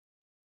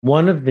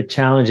One of the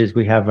challenges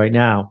we have right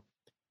now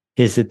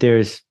is that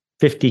there's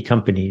 50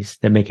 companies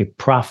that make a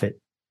profit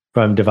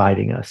from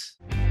dividing us.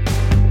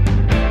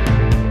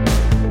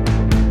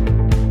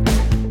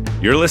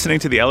 You're listening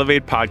to the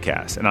Elevate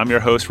Podcast, and I'm your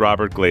host,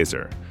 Robert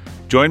Glazer.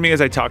 Join me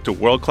as I talk to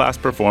world-class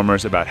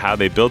performers about how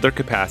they build their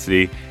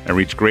capacity and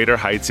reach greater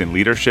heights in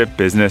leadership,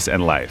 business,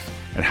 and life,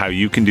 and how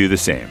you can do the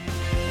same.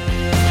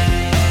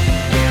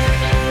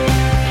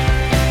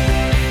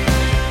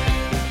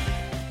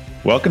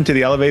 Welcome to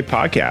the Elevate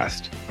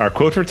Podcast. Our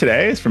quote for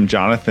today is from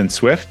Jonathan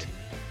Swift.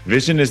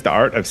 Vision is the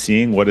art of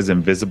seeing what is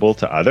invisible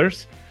to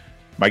others.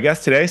 My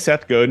guest today,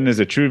 Seth Godin, is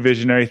a true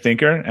visionary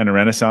thinker and a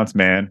Renaissance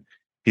man.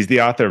 He's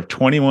the author of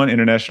 21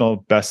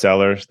 international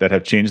bestsellers that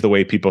have changed the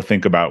way people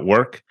think about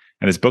work,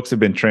 and his books have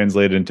been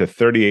translated into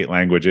 38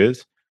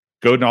 languages.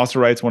 Godin also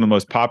writes one of the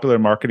most popular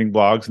marketing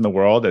blogs in the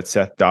world at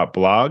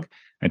Seth.blog,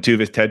 and two of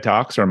his TED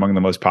Talks are among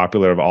the most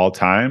popular of all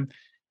time.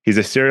 He's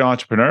a serial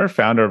entrepreneur,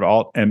 founder of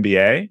Alt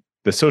MBA,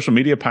 the social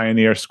media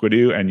pioneer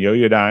Squidoo and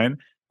Yoyodyne,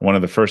 one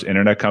of the first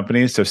internet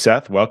companies. So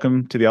Seth,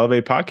 welcome to the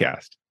Elevate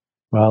Podcast.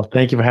 Well,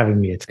 thank you for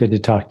having me. It's good to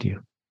talk to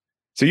you.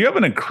 So you have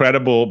an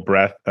incredible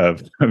breadth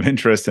of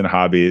interests and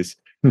hobbies.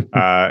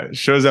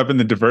 Shows up in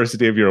the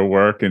diversity of your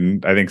work,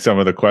 and I think some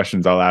of the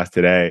questions I'll ask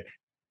today.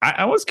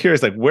 I was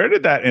curious, like, where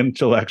did that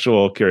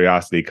intellectual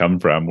curiosity come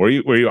from? Were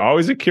you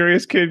always a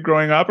curious kid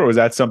growing up, or was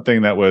that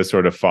something that was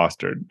sort of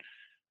fostered?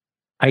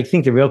 I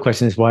think the real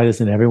question is, why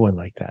doesn't everyone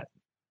like that?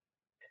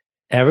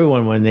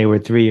 Everyone, when they were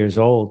 3 years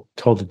old,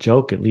 told a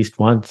joke at least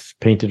once,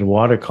 painted a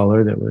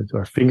watercolor that was,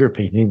 or finger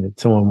painting that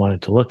someone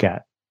wanted to look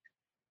at.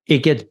 It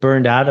gets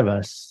burned out of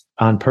us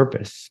on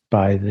purpose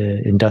by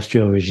the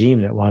industrial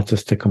regime that wants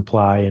us to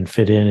comply and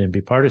fit in and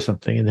be part of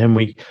something. And then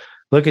we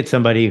look at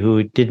somebody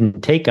who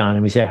didn't take on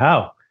and we say,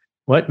 how?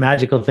 What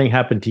magical thing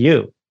happened to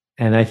you?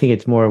 And I think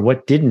it's more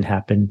what didn't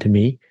happen to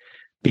me,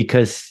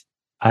 because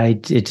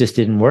it just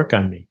didn't work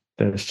on me.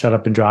 The shut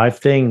up and drive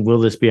thing, will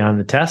this be on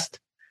the test?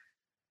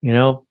 You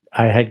know,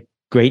 I had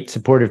great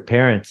supportive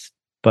parents,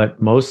 but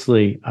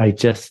mostly I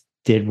just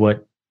did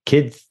what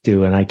kids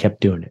do and I kept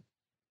doing it.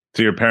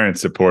 So your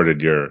parents supported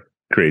your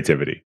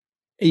creativity?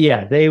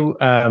 Yeah, they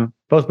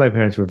both my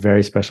parents were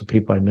very special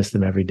people. I miss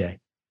them every day.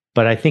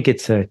 But I think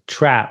it's a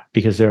trap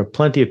because there are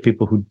plenty of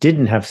people who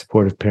didn't have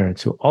supportive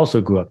parents who also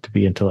grew up to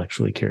be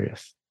intellectually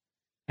curious.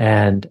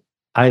 And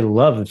I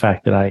love the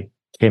fact that I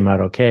came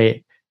out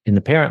okay in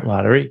the parent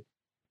lottery,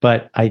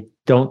 but I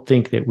don't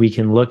think that we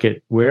can look at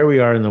where we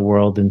are in the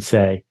world and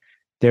say,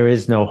 there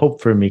is no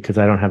hope for me because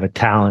I don't have a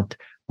talent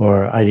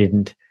or I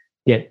didn't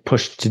get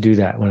pushed to do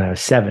that when I was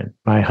 7.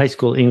 My high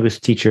school English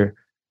teacher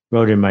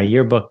wrote in my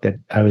yearbook that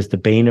I was the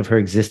bane of her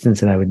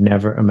existence and I would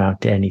never amount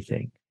to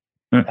anything.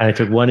 And I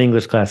took one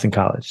English class in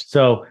college.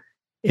 So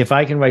if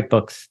I can write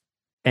books,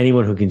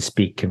 anyone who can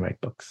speak can write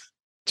books.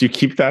 Do you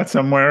keep that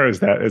somewhere?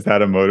 Is that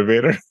a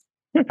motivator?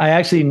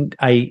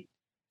 I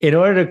in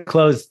order to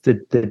close the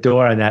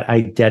door on that,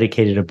 I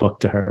dedicated a book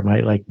to her.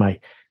 My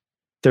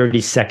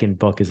 32nd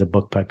book is a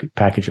book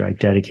packager I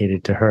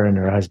dedicated to her and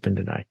her husband,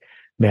 and I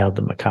mailed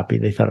them a copy.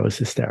 They thought it was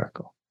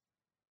hysterical.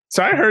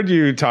 So I heard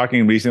you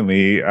talking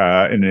recently in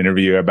an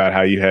interview about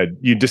how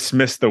you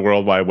dismissed the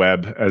World Wide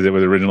Web, as it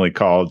was originally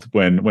called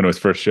when it was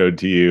first showed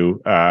to you.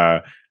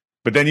 But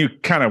then you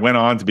kind of went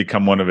on to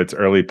become one of its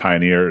early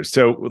pioneers.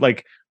 So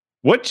like,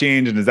 what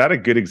changed? And is that a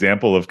good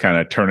example of kind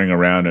of turning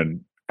around and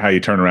how you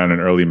turn around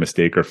an early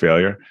mistake or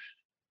failure?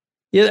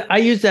 Yeah, I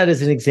use that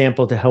as an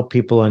example to help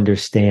people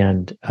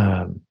understand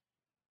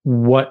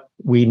what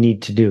we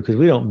need to do, because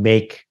we don't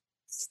make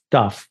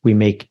stuff, we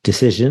make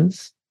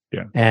decisions.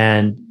 Yeah.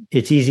 And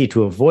it's easy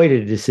to avoid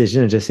a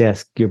decision and just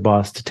ask your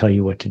boss to tell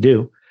you what to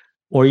do,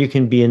 or you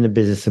can be in the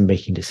business of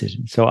making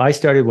decisions. So I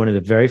started one of the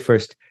very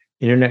first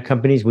internet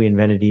companies. We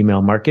invented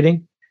email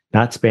marketing,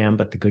 not spam,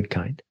 but the good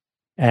kind.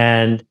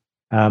 And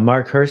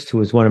Mark Hurst, who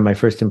was one of my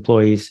first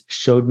employees,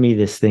 showed me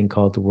this thing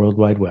called the World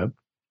Wide Web.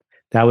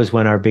 That was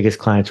when our biggest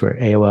clients were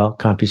AOL,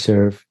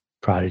 CompuServe,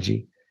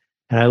 Prodigy.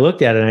 And I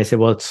looked at it and I said,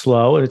 well, it's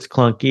slow and it's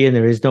clunky and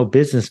there is no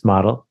business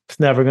model. It's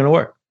never going to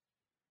work.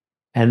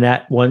 And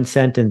that one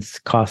sentence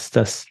cost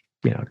us,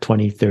 $20,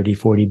 $30,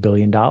 $40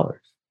 billion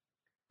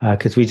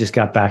because we just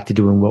got back to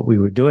doing what we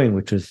were doing,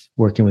 which was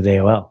working with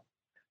AOL.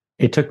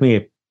 It took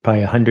me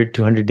probably 100,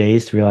 200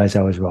 days to realize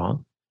I was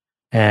wrong.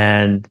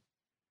 And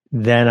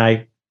then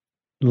I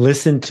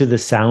listened to the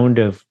sound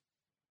of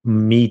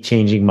me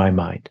changing my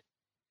mind.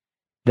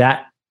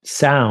 That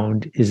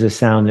sound is a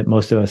sound that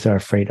most of us are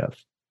afraid of.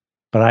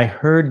 But I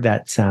heard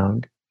that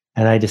sound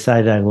and I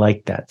decided I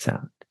liked that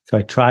sound. So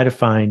I try to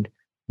find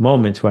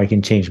moments where I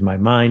can change my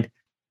mind.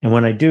 And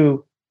when I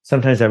do,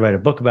 sometimes I write a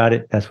book about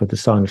it. That's what the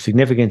Song of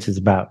Significance is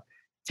about.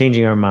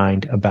 Changing our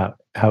mind about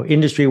how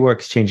industry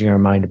works, changing our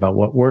mind about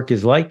what work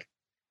is like.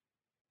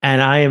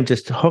 And I am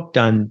just hooked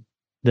on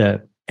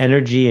the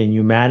energy and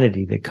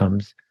humanity that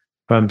comes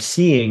from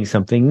seeing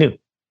something new.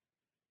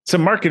 So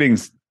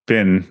marketing's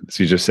been, as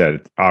you just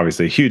said,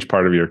 obviously a huge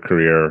part of your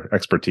career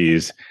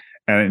expertise.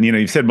 And,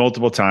 you've said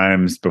multiple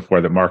times before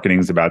that marketing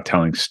is about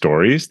telling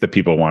stories that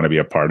people want to be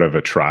a part of,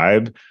 a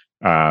tribe.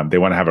 They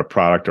want to have a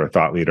product or a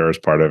thought leader as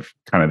part of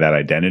kind of that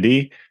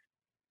identity.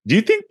 Do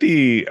you think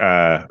the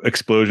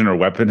explosion or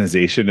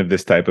weaponization of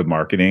this type of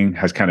marketing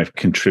has kind of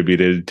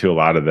contributed to a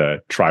lot of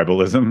the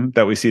tribalism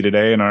that we see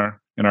today in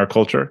our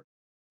culture?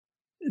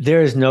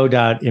 There is no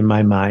doubt in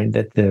my mind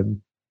that the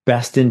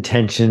best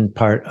intentioned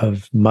part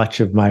of much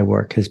of my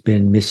work has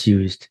been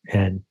misused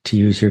and, to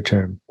use your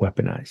term,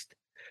 weaponized.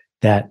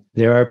 That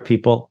there are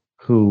people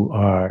who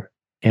are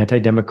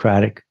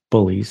anti-democratic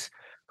bullies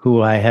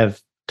who I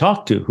have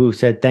talked to who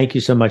said, thank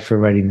you so much for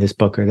writing this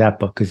book or that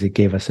book because it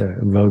gave us a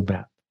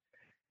roadmap.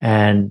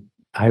 And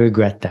I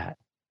regret that.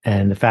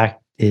 And the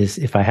fact is,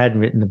 if I hadn't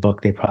written the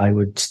book, they probably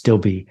would still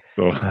be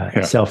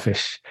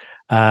selfish.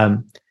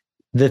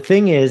 The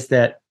thing is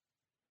that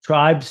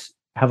tribes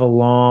have a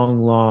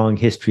long, long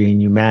history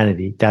in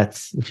humanity.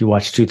 That's, if you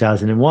watch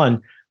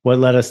 2001, what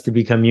led us to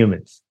become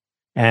humans.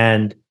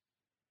 And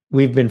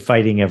we've been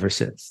fighting ever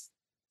since.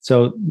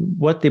 So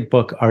what the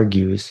book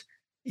argues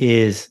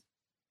is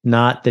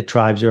not that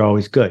tribes are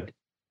always good,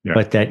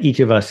 but that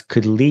each of us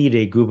could lead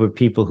a group of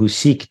people who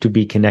seek to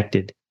be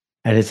connected.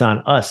 And it's on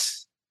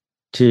us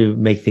to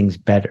make things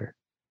better.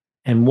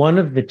 And one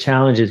of the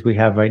challenges we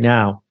have right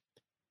now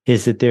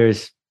is that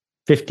there's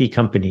 50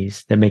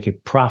 companies that make a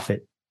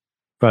profit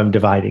from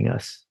dividing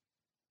us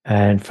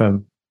and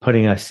from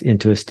putting us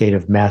into a state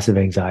of massive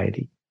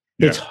anxiety.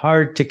 Yeah. It's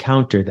hard to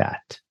counter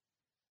that,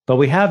 but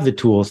we have the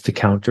tools to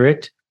counter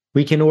it.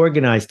 We can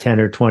organize 10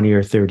 or 20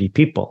 or 30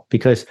 people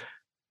because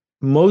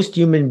most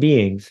human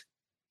beings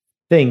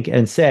think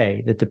and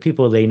say that the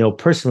people they know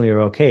personally are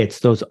okay. It's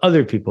those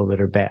other people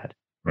that are bad.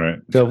 Right.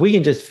 So if we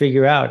can just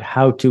figure out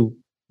how to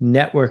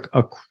network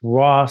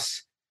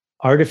across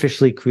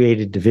artificially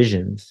created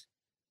divisions,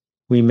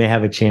 we may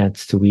have a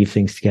chance to weave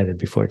things together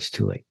before it's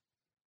too late.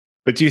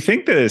 But do you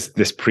think that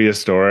this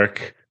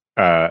prehistoric,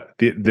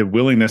 the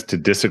willingness to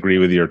disagree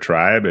with your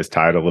tribe is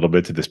tied a little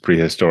bit to this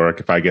prehistoric?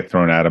 If I get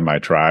thrown out of my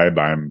tribe,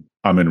 I'm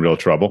in real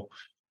trouble.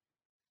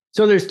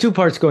 So there's two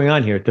parts going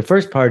on here. The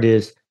first part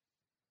is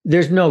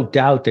there's no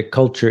doubt that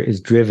culture is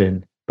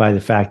driven by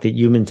the fact that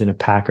humans in a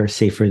pack are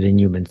safer than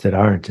humans that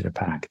aren't in a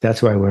pack.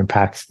 That's why we're in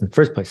packs in the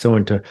first place.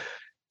 Someone to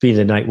be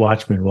the night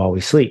watchman while we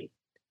sleep.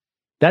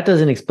 That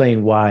doesn't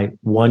explain why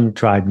one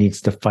tribe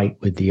needs to fight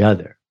with the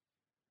other.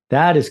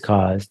 That is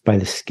caused by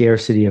the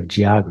scarcity of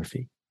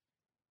geography.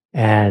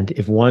 And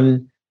if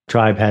one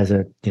tribe has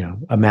a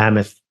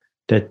mammoth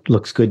that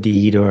looks good to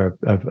eat or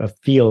a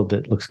field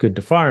that looks good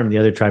to farm, the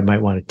other tribe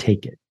might want to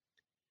take it.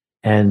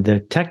 And the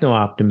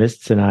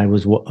techno-optimists, and I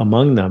was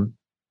among them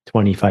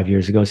 25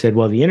 years ago, said,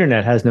 well, the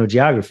internet has no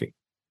geography.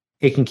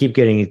 It can keep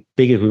getting as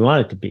big as we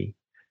want it to be.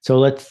 So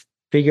let's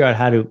figure out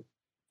how to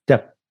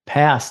step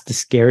past the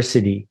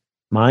scarcity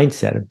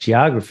mindset of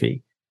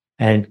geography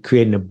and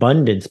create an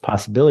abundance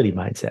possibility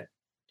mindset.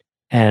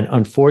 And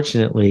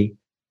unfortunately,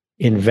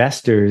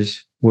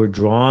 investors were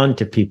drawn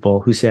to people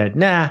who said,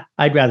 nah,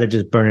 I'd rather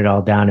just burn it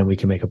all down and we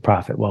can make a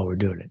profit while we're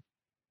doing it.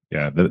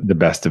 Yeah, the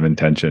best of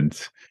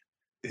intentions.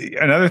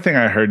 Another thing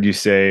I heard you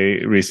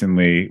say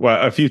recently,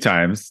 well, a few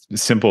times,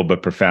 simple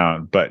but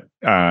profound, but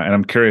and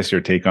I'm curious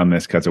your take on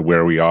this because of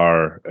where we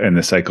are in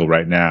the cycle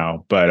right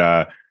now,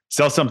 but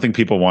sell something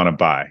people want to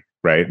buy,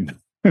 right?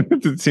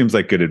 It seems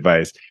like good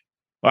advice.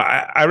 Well,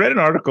 I read an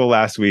article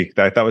last week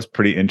that I thought was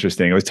pretty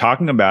interesting. It was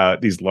talking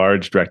about these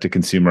large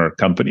direct-to-consumer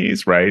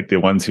companies, right? The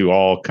ones who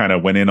all kind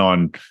of went in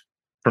on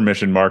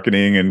permission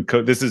marketing. And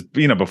this is,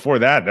 before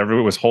that,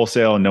 everyone was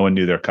wholesale and no one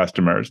knew their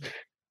customers.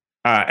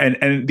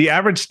 And the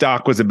average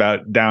stock was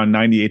about down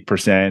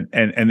 98%,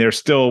 and they're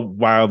still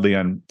wildly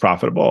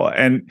unprofitable.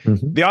 And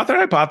the author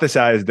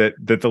hypothesized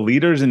that the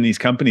leaders in these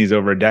companies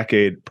over a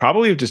decade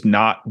probably have just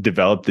not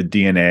developed the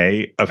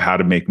DNA of how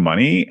to make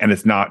money, and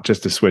it's not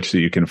just a switch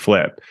that you can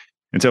flip.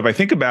 And so if I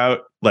think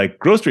about like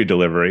grocery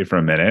delivery for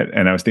a minute,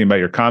 and I was thinking about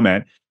your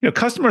comment,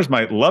 customers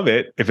might love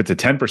it if it's a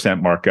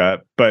 10%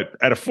 markup, but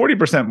at a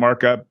 40%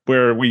 markup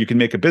where you can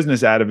make a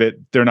business out of it,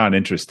 they're not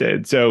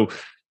interested. So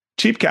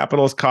cheap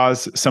capitals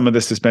cause some of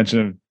the suspension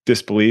of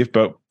disbelief,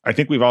 but I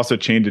think we've also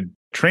trained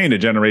a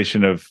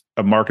generation of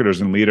marketers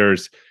and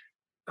leaders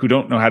who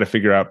don't know how to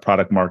figure out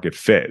product market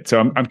fit. So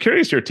I'm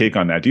curious your take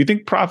on that. Do you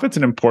think profit's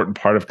an important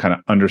part of kind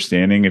of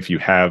understanding if you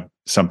have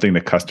something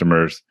that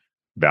customers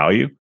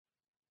value?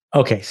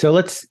 Okay, so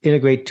let's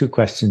integrate two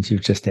questions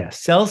you've just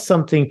asked. Sell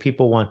something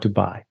people want to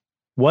buy.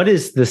 What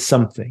is the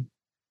something?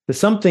 The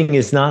something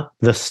is not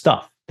the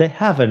stuff. They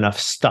have enough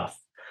stuff.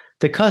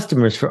 The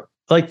customers, for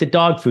like the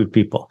dog food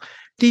people,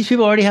 these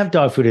people already have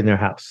dog food in their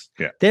house.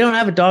 Yeah. They don't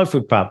have a dog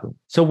food problem.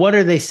 So what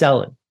are they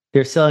selling?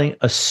 They're selling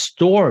a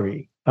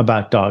story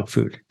about dog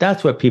food.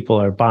 That's what people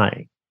are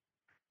buying.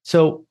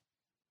 So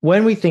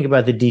when we think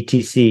about the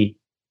DTC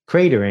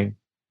cratering,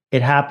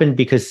 it happened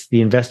because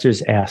the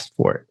investors asked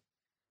for it.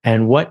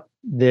 And what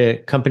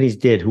the companies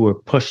did who were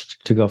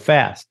pushed to go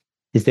fast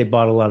is they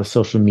bought a lot of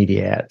social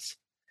media ads.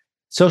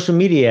 Social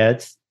media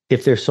ads,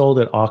 if they're sold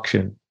at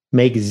auction,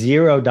 make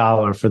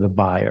 $0 for the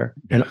buyer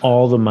and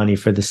all the money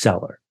for the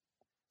seller.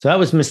 So that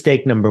was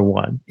mistake number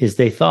one, is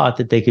they thought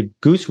that they could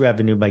goose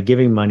revenue by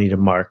giving money to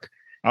Mark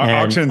And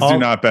auctions do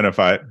not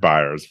benefit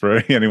buyers.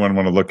 For anyone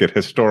want to look at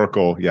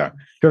historical, yeah.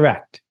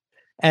 Correct.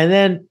 And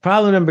then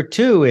problem number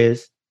 2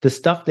 is the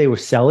stuff they were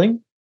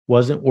selling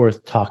wasn't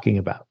worth talking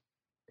about.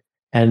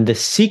 And the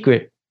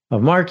secret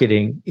of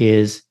marketing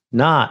is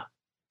not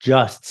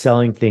just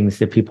selling things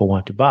that people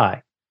want to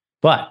buy,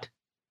 but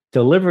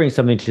delivering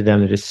something to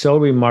them that is so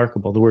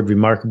remarkable. The word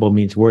remarkable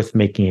means worth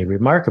making a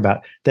remark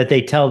about, that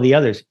they tell the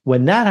others.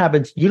 When that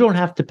happens, you don't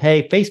have to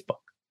pay Facebook.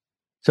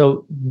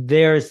 So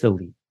there's the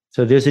lead.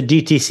 So there's a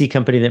DTC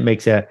company that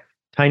makes a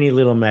tiny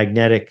little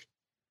magnetic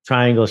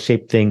triangle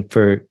shaped thing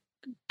for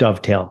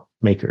dovetail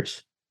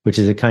makers, which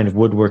is a kind of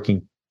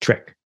woodworking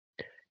trick.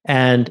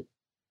 And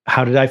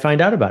how did I find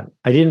out about it?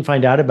 I didn't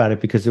find out about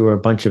it because there were a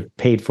bunch of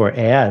paid for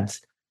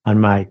ads on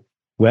my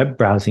web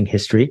browsing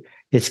history.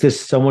 It's because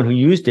someone who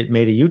used it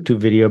made a YouTube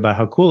video about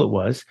how cool it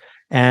was.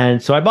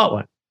 And so I bought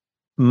one.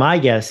 My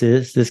guess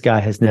is this guy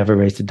has never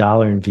raised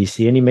 $1 in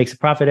VC, and he makes a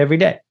profit every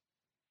day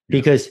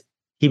because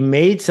he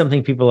made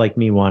something people like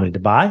me wanted to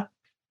buy,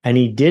 and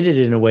he did it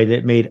in a way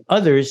that made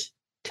others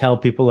tell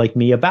people like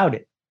me about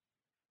it.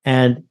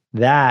 And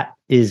that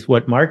is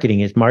what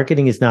marketing is.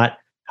 Marketing is not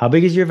how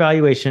big is your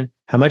valuation,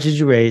 how much did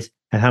you raise,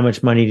 and how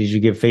much money did you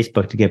give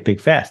Facebook to get big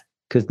fast?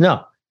 Because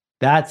no,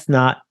 that's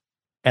not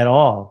at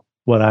all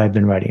what I've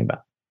been writing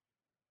about.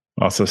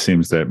 Also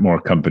seems that more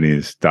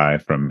companies die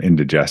from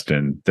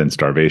indigestion than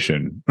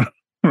starvation,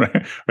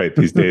 right?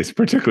 These days,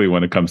 particularly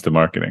when it comes to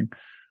marketing.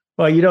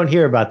 Well, you don't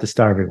hear about the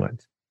starving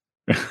ones.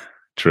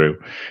 True.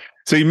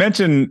 So you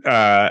mentioned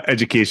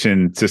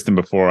education system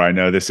before. I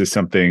know this is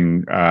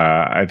something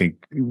I think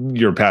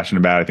you're passionate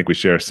about. I think we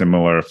share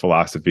similar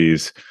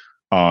philosophies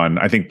on,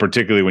 I think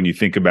particularly when you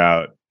think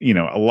about,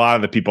 a lot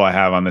of the people I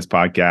have on this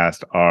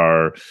podcast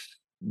are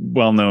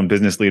well-known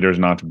business leaders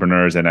and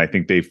entrepreneurs, and I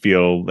think they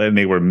feel, and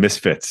they were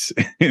misfits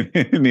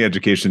in the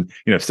education,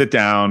 sit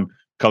down,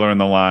 color in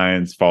the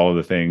lines, follow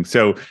the thing.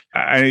 So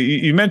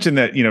you mentioned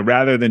that,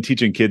 rather than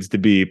teaching kids to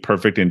be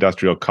perfect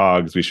industrial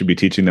cogs, we should be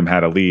teaching them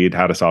how to lead,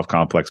 how to solve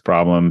complex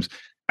problems.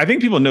 I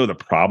think people know the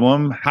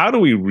problem. How do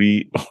we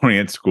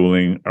reorient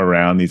schooling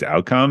around these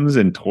outcomes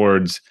and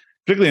towards,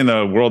 particularly in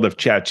the world of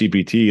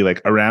ChatGPT,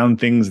 like around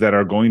things that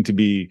are going to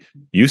be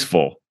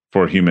useful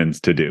for humans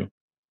to do?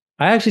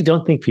 I actually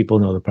don't think people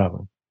know the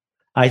problem.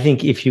 I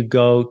think if you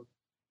go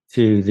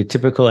to the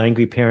typical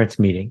angry parents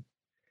meeting,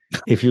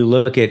 if you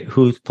look at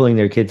who's pulling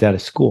their kids out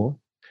of school,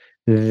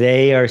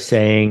 they are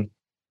saying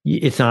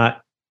it's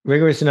not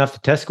rigorous enough. The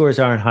test scores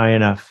aren't high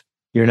enough.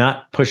 You're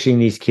not pushing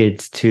these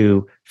kids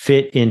to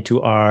fit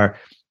into our,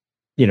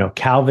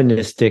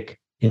 Calvinistic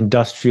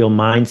industrial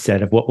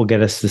mindset of what will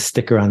get us the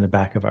sticker on the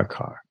back of our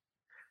car.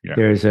 Yeah.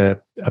 There's a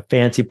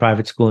fancy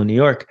private school in New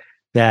York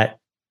that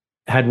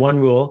had one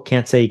rule,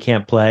 can't say you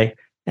can't play,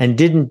 and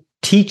didn't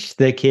teach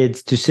the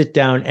kids to sit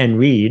down and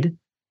read.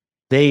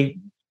 They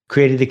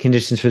created the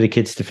conditions for the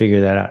kids to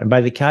figure that out. And by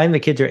the time the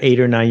kids are 8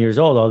 or 9 years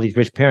old, all these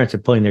rich parents are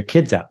pulling their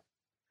kids out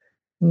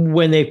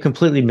when they've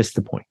completely missed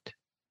the point.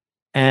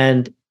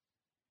 And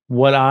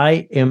what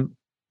I am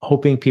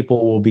hoping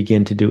people will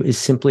begin to do is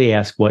simply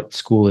ask what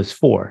school is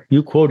for.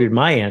 You quoted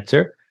my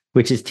answer,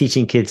 which is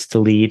teaching kids to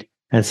lead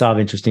and solve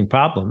interesting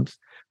problems,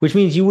 which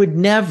means you would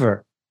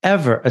never,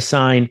 ever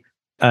assign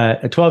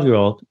a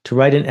 12-year-old to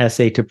write an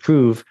essay to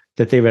prove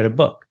that they read a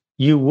book.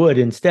 You would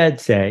instead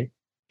say,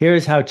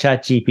 here's how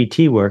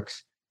ChatGPT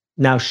works.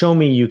 Now show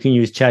me you can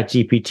use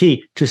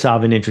ChatGPT to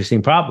solve an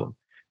interesting problem.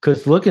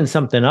 Because looking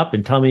something up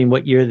and tell me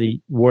what year the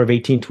War of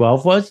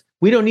 1812 was,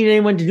 we don't need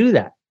anyone to do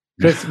that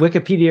because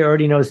Wikipedia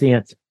already knows the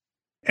answer.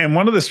 And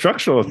one of the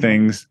structural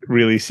things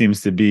really seems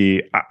to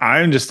be,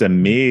 I'm just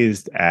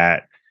amazed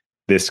at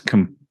this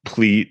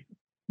complete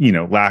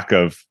lack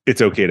of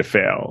it's okay to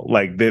fail.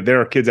 Like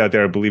there are kids out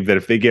there who believe that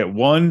if they get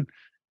one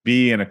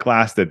B in a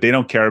class that they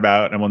don't care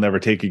about and will never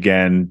take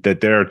again,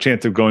 that their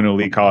chance of going to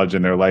elite college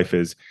in their life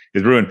is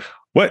ruined.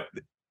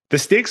 The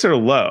stakes are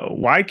low.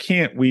 Why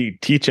can't we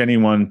teach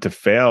anyone to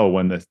fail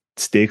when the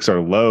stakes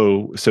are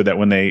low so that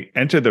when they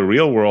enter the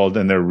real world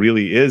and there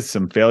really is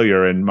some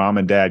failure and mom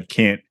and dad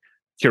can't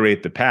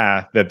curate the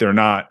path, that they're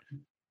not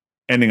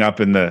ending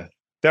up in the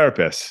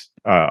therapist's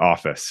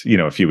office,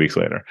 a few weeks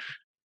later?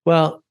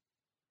 Well,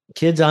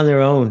 kids on their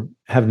own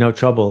have no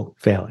trouble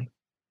failing.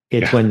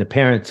 It's when the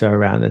parents are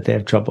around that they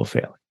have trouble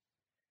failing.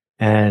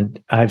 And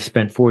I've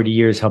spent 40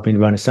 years helping to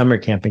run a summer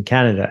camp in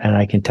Canada, and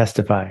I can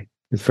testify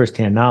with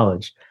firsthand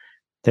knowledge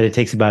that it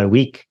takes about a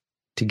week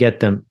to get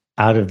them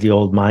out of the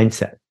old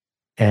mindset.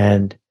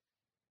 And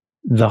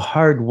the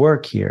hard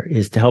work here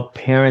is to help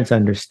parents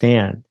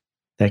understand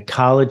that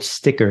college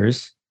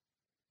stickers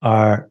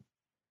are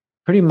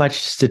pretty much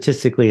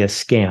statistically a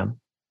scam.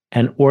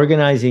 And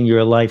organizing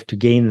your life to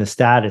gain the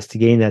status, to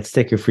gain that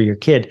sticker for your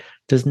kid,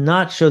 does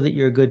not show that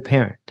you're a good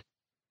parent.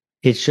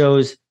 It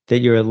shows that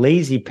you're a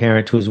lazy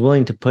parent who is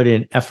willing to put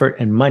in effort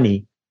and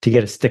money to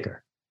get a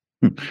sticker.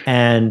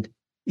 And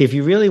if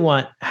you really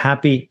want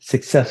happy,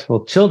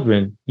 successful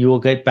children, you will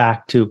get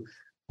back to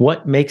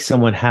what makes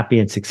someone happy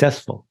and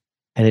successful.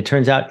 And it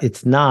turns out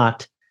it's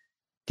not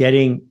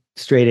getting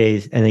straight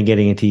A's and then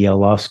getting into Yale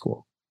Law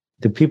School.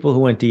 the people who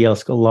went to Yale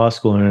Law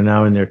School and are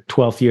now in their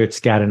 12th year at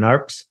Skadden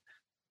Arps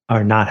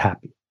are not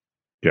happy.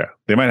 Yeah.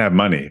 They might have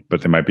money,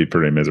 but they might be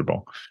pretty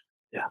miserable.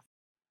 Yeah.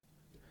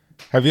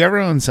 Have you ever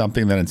owned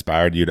something that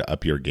inspired you to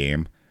up your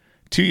game?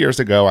 2 years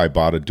ago, I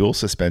bought a dual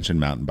suspension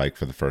mountain bike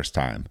for the first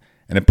time,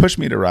 and it pushed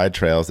me to ride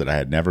trails that I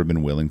had never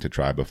been willing to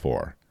try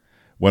before.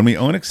 When we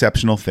own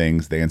exceptional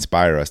things, they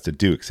inspire us to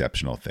do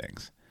exceptional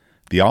things.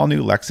 The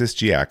all-new Lexus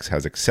GX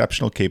has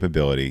exceptional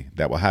capability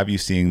that will have you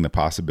seeing the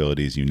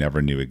possibilities you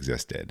never knew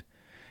existed.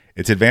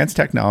 Its advanced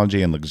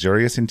technology and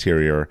luxurious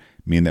interior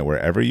mean that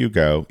wherever you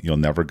go, you'll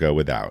never go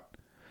without.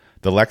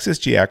 The Lexus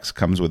GX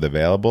comes with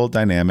available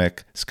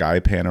dynamic sky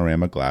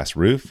panorama glass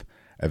roof,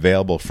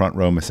 available front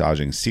row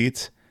massaging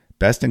seats,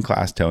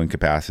 best-in-class towing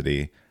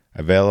capacity,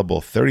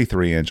 available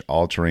 33-inch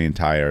all-terrain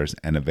tires,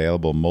 and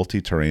available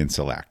multi-terrain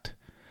select.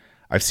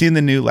 I've seen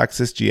the new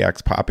Lexus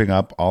GX popping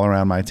up all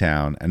around my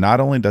town, and not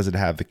only does it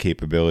have the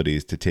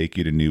capabilities to take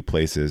you to new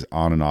places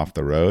on and off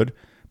the road,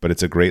 but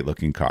it's a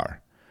great-looking car.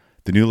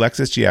 The new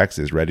Lexus GX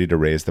is ready to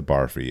raise the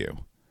bar for you.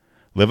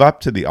 Live up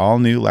to the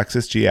all-new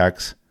Lexus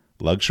GX,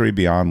 luxury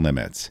beyond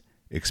limits.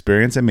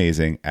 Experience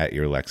amazing at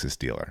your Lexus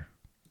dealer.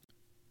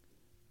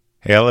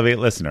 Hey, Elevate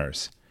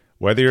listeners.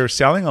 Whether you're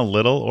selling a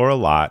little or a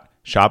lot,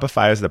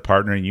 Shopify is the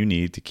partner you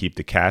need to keep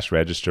the cash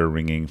register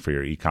ringing for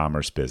your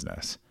e-commerce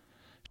business.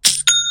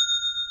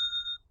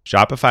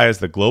 Shopify is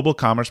the global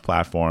commerce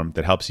platform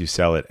that helps you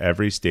sell at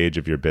every stage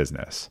of your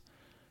business.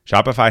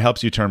 Shopify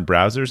helps you turn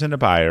browsers into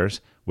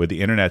buyers with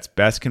the internet's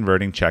best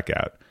converting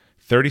checkout,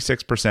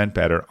 36%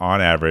 better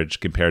on average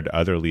compared to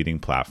other leading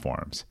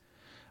platforms.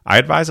 I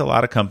advise a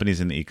lot of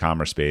companies in the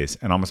e-commerce space,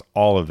 and almost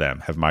all of them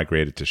have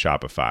migrated to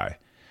Shopify.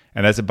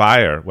 And as a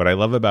buyer, what I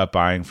love about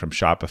buying from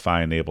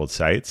Shopify-enabled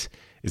sites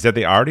is that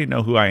they already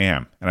know who I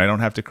am, and I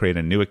don't have to create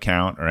a new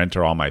account or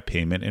enter all my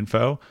payment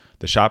info.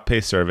 The Shop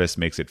Pay service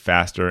makes it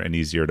faster and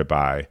easier to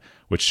buy,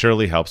 which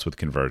surely helps with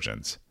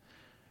conversions.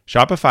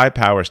 Shopify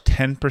powers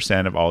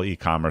 10% of all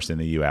e-commerce in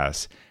the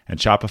US, and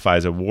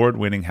Shopify's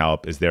award-winning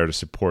help is there to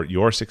support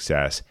your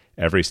success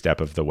every step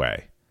of the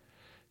way.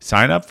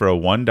 Sign up for a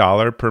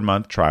 $1 per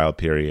month trial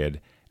period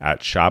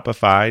at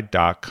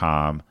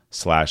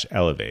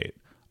shopify.com/elevate,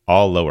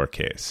 all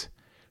lowercase.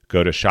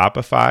 Go to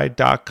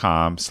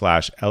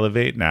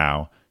shopify.com/elevate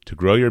now to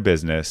grow your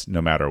business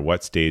no matter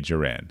what stage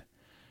you're in.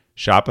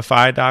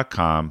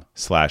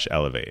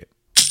 Shopify.com/elevate.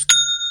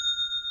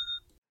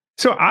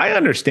 So I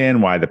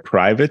understand why the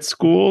private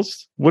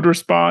schools would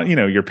respond. You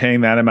know, you're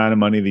paying that amount of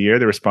money a year.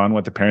 They respond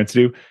what the parents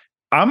do.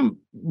 I'm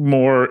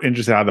more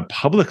interested in how the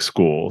public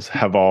schools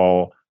have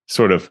all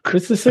sort of.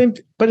 It's the same,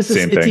 but it's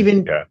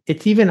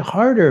even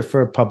harder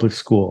for a public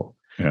school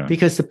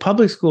because the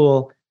public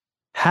school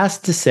has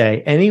to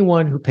say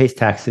anyone who pays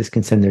taxes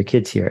can send their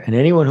kids here, and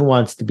anyone who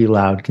wants to be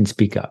loud can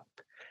speak up.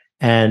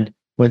 And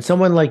when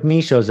someone like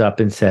me shows up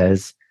and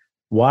says,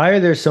 why are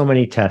there so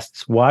many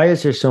tests? Why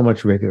is there so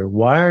much rigor?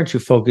 Why aren't you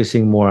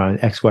focusing more on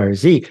X, Y, or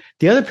Z?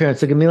 The other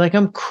parents look at me like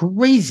I'm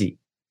crazy.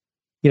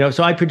 You know,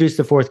 so I produced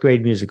the 4th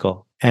grade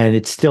musical, and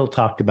it's still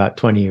talked about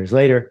 20 years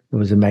later. It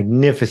was a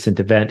magnificent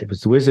event. It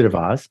was The Wizard of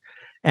Oz.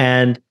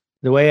 And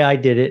the way I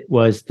did it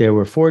was there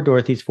were 4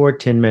 Dorothys, 4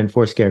 Tin Men,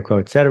 4 Scarecrow,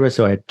 et cetera.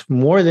 So I had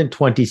more than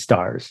 20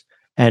 stars.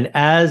 And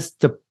as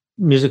the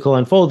musical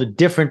unfolded,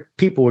 different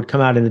people would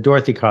come out in the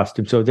Dorothy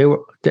costume. So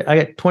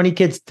I got 20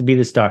 kids to be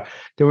the star.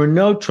 There were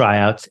no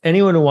tryouts.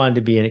 Anyone who wanted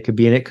to be in it could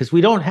be in it because we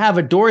don't have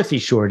a Dorothy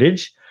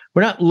shortage.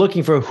 We're not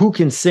looking for who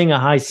can sing a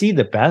high C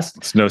the best.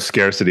 It's no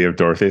scarcity of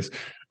Dorothys.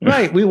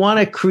 Right. We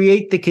want to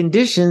create the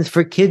conditions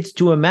for kids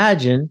to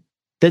imagine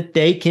that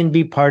they can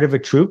be part of a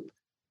troupe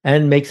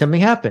and make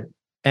something happen.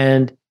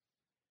 And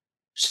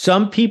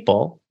some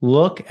people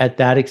look at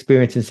that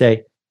experience and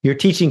say, you're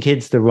teaching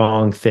kids the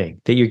wrong thing,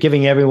 that you're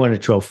giving everyone a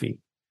trophy,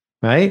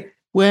 right?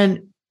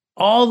 When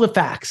all the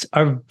facts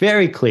are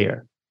very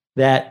clear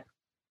that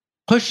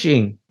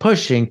pushing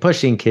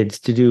kids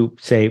to do,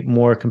 say,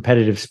 more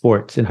competitive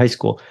sports in high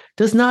school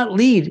does not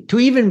lead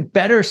to even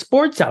better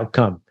sports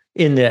outcome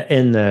in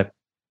the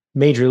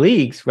major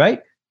leagues,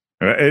 right?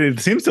 It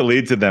seems to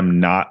lead to them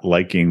not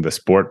liking the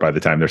sport by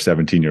the time they're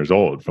 17 years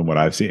old, from what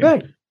I've seen.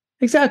 Right,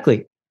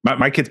 exactly.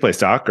 My kids play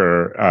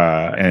soccer,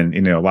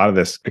 and a lot of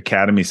this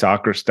academy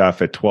soccer stuff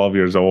at 12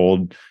 years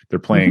old, they're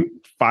playing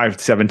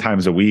 5-7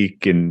 times a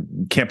week and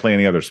can't play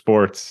any other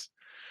sports.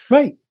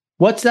 Right.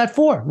 What's that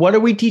for? What are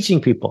we teaching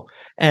people?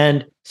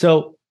 And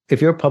so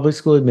if you're a public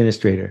school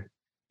administrator,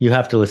 you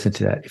have to listen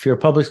to that. If you're a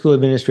public school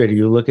administrator,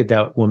 you look at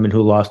that woman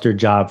who lost her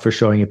job for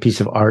showing a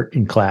piece of art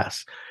in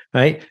class,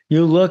 right?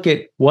 You look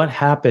at what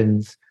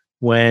happens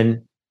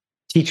when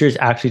teachers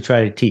actually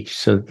try to teach.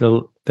 So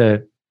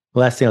the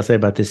last thing I'll say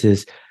about this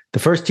is the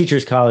first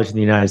teachers' college in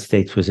the United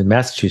States was in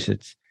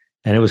Massachusetts,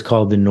 and it was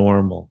called the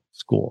Normal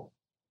School.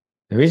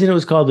 The reason it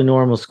was called the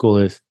Normal School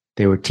is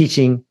they were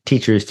teaching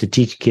teachers to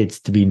teach kids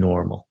to be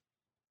normal.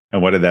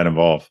 And what did that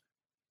involve?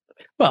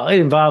 Well, it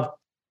involved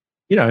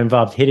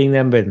hitting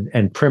them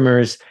and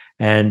primers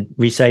and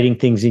reciting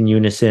things in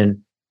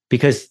unison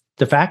because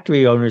the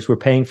factory owners were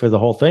paying for the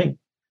whole thing.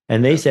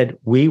 And they said,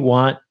 we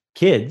want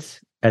kids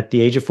at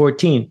the age of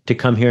 14 to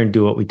come here and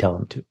do what we tell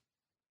them to.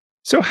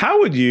 So how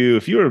would you,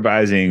 if you were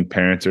advising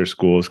parents or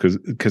schools,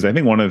 because I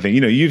think one of the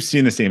things, you've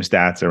seen the same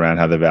stats around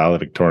how the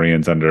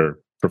valedictorians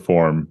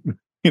underperform,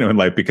 in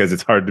life, because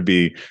it's hard to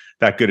be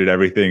that good at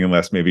everything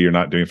unless maybe you're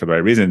not doing it for the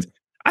right reasons.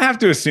 I have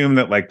to assume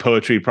that like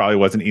poetry probably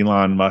wasn't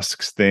Elon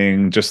Musk's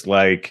thing, just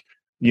like,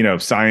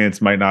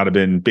 science might not have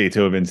been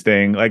Beethoven's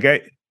thing. Like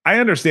I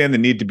understand the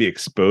need to be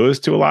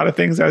exposed to a lot of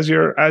things as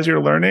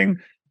you're learning.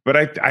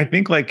 But I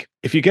think like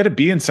if you get a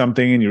B in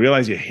something and you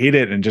realize you hate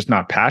it and just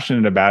not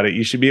passionate about it,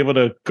 you should be able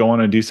to go on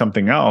and do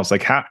something else.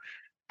 Like how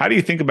do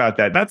you think about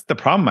that? That's the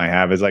problem I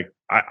have is like,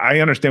 I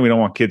understand we don't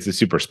want kids to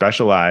super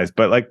specialize,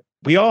 but like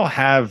we all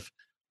have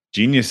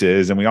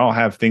geniuses and we all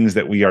have things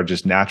that we are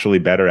just naturally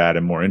better at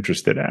and more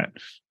interested at.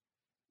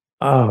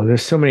 Oh,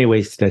 there's so many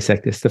ways to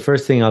dissect this. The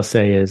first thing I'll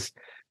say is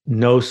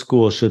no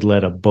school should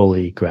let a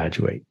bully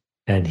graduate.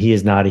 And he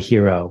is not a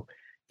hero.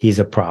 He's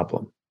a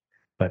problem.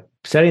 But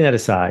setting that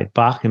aside,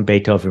 Bach and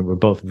Beethoven were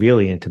both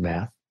really into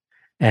math.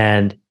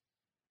 And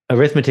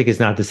arithmetic is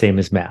not the same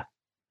as math.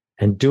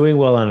 And doing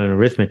well on an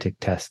arithmetic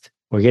test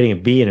or getting a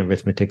B in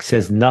arithmetic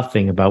says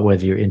nothing about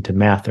whether you're into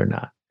math or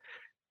not.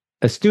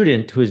 A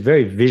student who is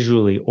very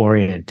visually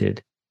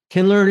oriented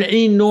can learn an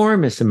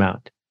enormous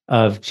amount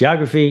of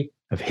geography,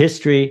 of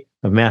history,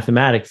 of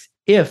mathematics,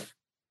 if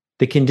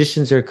the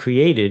conditions are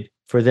created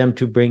for them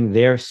to bring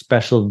their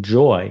special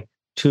joy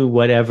to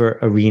whatever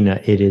arena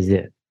it is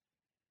in.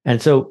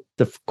 And so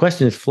the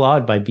question is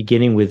flawed by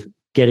beginning with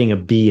getting a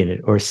B in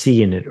it or a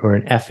C in it or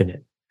an F in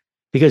it.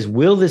 Because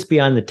will this be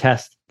on the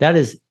test? That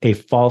is a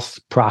false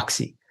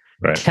proxy.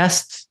 Right.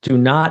 Tests do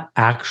not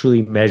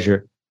actually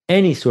measure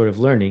any sort of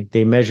learning.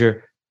 They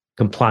measure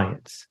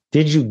compliance.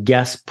 Did you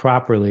guess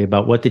properly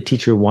about what the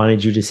teacher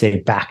wanted you to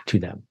say back to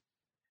them?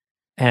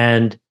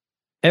 And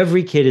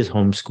every kid is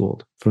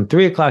homeschooled from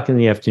 3:00 in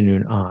the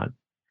afternoon on.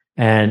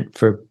 And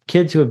for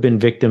kids who have been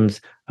victims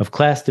of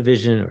class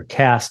division or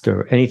caste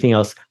or anything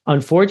else,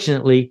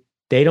 unfortunately,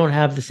 they don't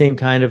have the same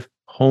kind of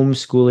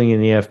homeschooling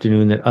in the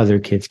afternoon that other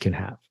kids can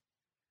have.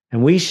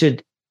 And we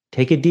should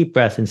take a deep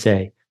breath and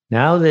say,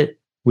 now that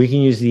we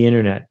can use the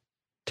internet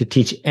to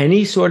teach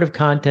any sort of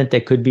content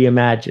that could be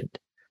imagined,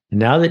 and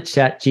now that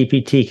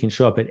ChatGPT can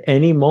show up at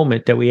any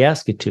moment that we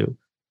ask it to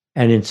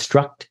and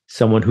instruct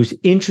someone who's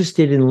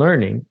interested in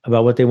learning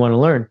about what they want to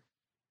learn,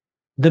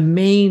 the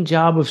main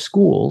job of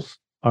schools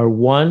are,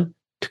 one,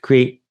 to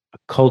create a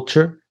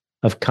culture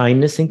of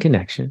kindness and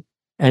connection,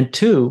 and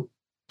two,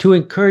 to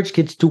encourage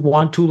kids to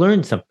want to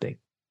learn something.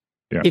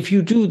 Yeah. If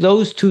you do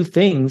those two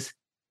things,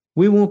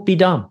 we won't be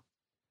dumb.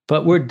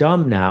 But we're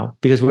dumb now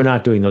because we're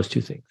not doing those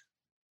two things.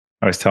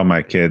 I always tell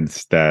my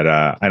kids that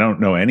I don't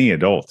know any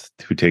adult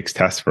who takes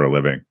tests for a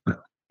living.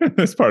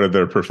 It's part of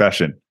their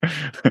profession.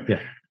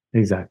 Yeah,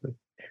 exactly.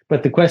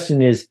 But the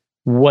question is,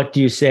 what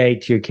do you say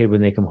to your kid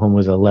when they come home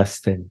with a less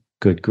than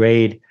good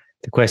grade?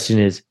 The question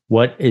is,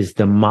 what is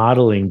the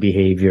modeling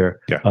behavior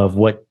of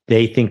what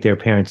they think their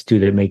parents do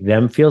to make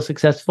them feel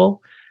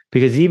successful?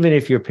 Because even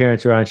if your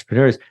parents are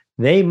entrepreneurs,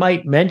 they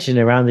might mention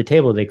around the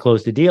table, they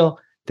closed a deal,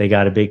 they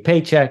got a big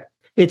paycheck.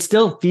 It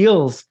still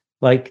feels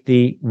like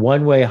the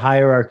one-way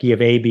hierarchy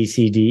of A, B,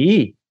 C, D,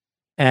 E.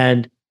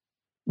 And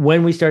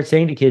when we start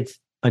saying to kids,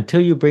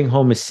 until you bring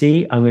home a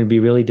C, I'm going to be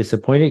really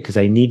disappointed because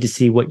I need to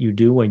see what you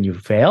do when you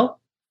fail,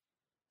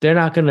 they're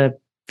not going to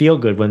feel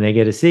good when they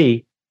get a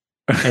C.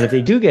 And if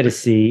they do get a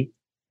C,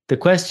 the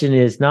question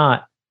is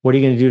not, what are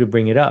you going to do to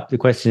bring it up? The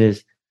question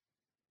is,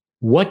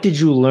 what did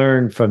you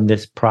learn from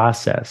this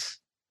process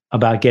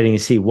about getting a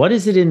C? What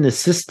is it in the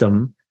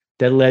system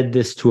that led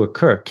this to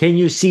occur? Can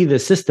you see the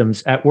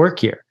systems at work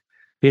here?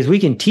 Because we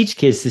can teach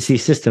kids to see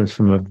systems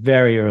from a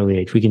very early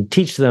age. We can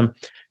teach them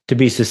to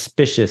be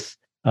suspicious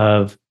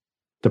of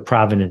the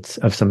provenance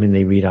of something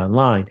they read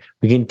online.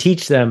 We can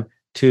teach them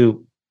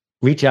to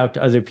reach out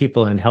to other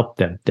people and help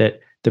them. That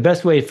the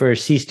best way for a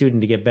C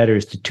student to get better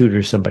is to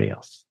tutor somebody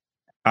else.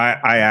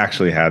 I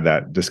actually had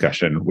that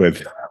discussion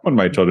with one of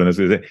my children.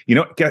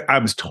 I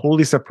was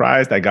totally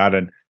surprised I got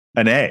an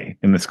A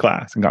in this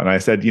class. And I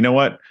said, you know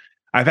what?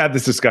 I've had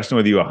this discussion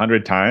with you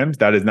 100 times.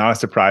 That is not a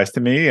surprise to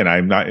me. And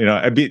I'm not,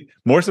 I'd be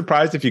more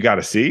surprised if you got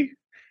a C.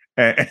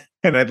 And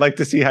I'd like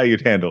to see how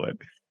you'd handle it.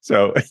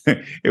 So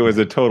it was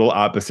a total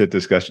opposite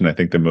discussion, I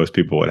think, that most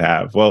people would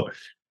have. Well,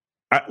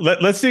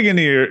 let's dig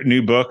into your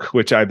new book,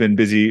 which I've been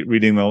busy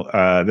reading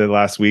the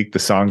last week, The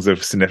Songs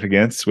of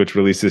Significance, which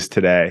releases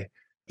today.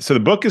 So the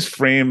book is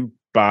framed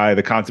by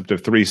the concept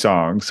of three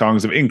songs: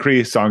 songs of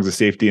increase, songs of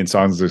safety, and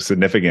songs of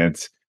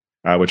significance,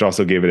 which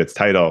also gave it its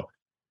title.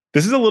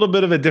 This is a little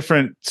bit of a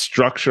different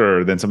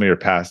structure than some of your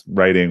past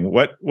writing.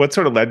 What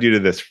sort of led you to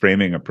this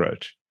framing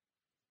approach?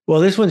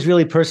 Well, this one's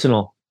really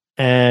personal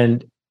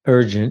and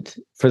urgent.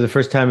 For the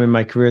first time in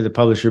my career, the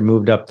publisher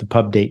moved up the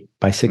pub date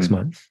by 6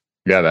 months.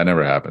 Yeah, that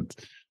never happens.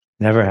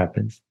 Never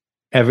happens.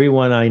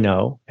 Everyone I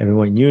know,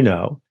 everyone you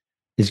know,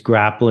 is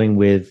grappling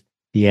with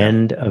the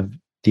end of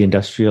the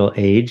industrial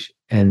age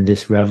and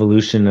this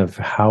revolution of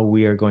how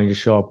we are going to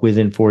show up with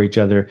and for each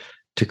other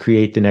to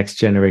create the next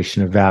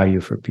generation of value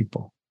for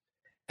people.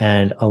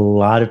 And a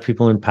lot of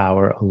people in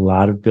power, a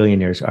lot of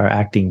billionaires are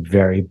acting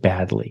very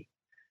badly.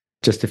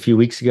 Just a few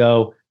weeks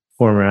ago,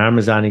 former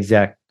Amazon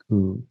exec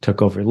who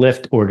took over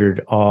Lyft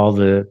ordered all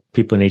the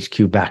people in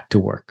HQ back to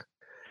work.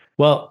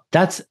 Well,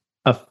 that's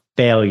a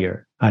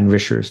failure on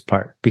Risher's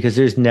part because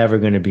there's never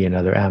going to be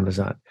another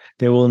Amazon.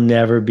 There will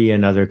never be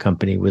another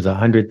company with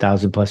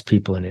 100,000 plus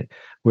people in it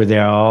where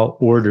they're all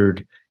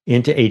ordered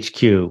into HQ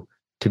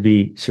to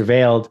be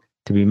surveilled,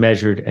 to be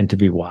measured, and to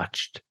be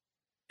watched.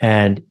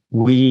 And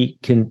we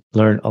can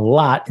learn a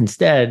lot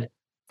instead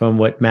from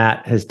what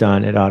Matt has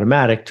done at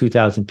Automatic,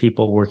 2,000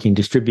 people working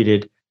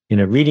distributed in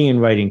a reading and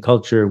writing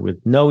culture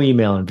with no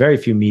email and very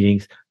few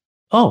meetings.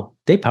 Oh,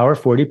 they power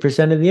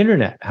 40% of the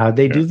internet. How'd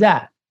they do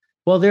that?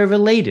 Well, they're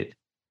related.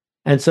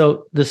 And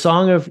so the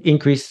Song of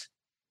Increase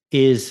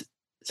is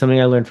something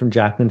I learned from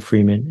Jacqueline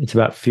Freeman. It's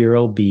about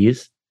feral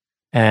bees,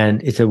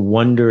 and it's a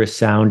wondrous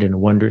sound and a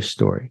wondrous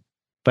story.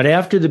 But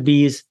after the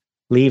bees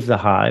leave the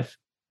hive,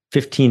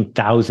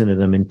 15,000 of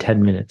them in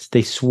 10 minutes,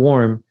 they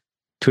swarm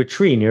to a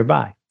tree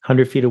nearby,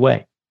 100 feet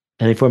away,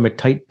 and they form a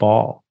tight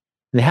ball.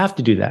 And they have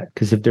to do that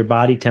because if their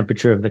body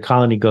temperature of the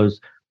colony goes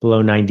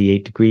below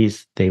 98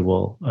 degrees, they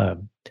will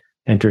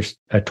enter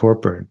a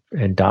torpor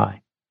and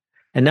die.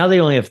 And now they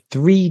only have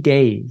 3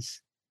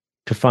 days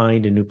to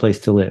find a new place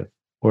to live,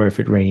 or if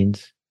it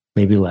rains,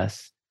 maybe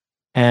less.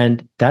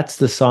 And that's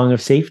the song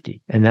of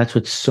safety. And that's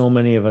what so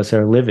many of us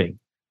are living.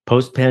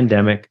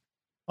 Post-pandemic,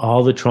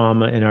 all the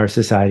trauma in our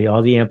society,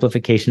 all the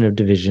amplification of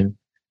division,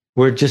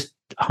 we're just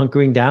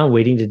hunkering down,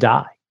 waiting to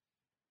die.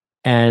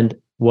 And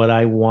what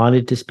I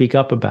wanted to speak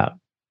up about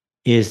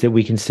is that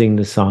we can sing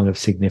the song of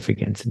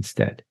significance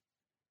instead.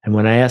 And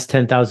when I asked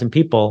 10,000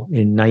 people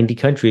in 90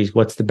 countries,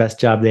 what's the best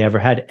job they ever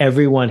had?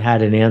 Everyone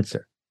had an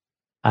answer.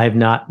 I have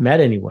not met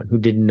anyone who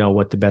didn't know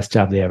what the best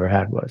job they ever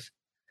had was.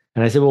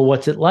 And I said, well,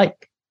 what's it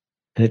like?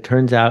 And it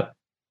turns out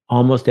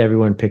almost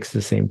everyone picks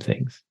the same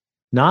things.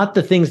 Not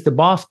the things the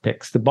boss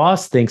picks. The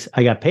boss thinks,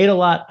 I got paid a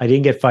lot. I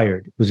didn't get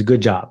fired. It was a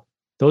good job.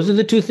 Those are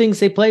the two things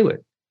they play with.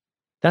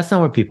 That's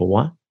not what people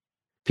want.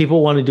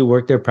 People want to do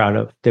work they're proud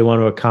of. They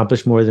want to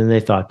accomplish more than they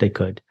thought they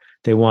could.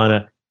 They want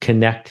to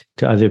connect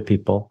to other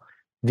people.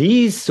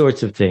 These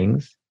sorts of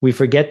things we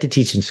forget to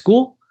teach in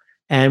school,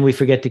 and we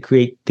forget to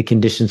create the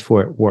conditions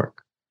for at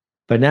work.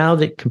 But now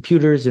that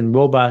computers and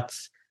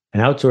robots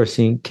and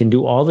outsourcing can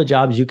do all the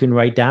jobs you can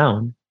write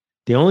down,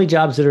 the only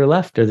jobs that are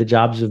left are the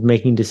jobs of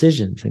making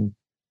decisions and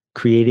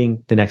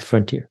creating the next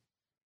frontier.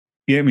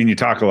 Yeah, I mean, you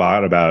talk a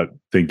lot about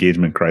the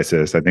engagement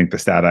crisis. I think the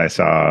stat I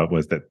saw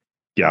was that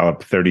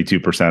Gallup,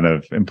 32%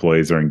 of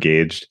employees are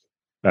engaged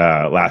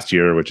last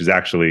year, which is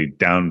actually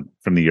down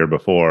from the year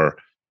before.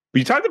 But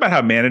you talked about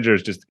how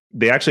managers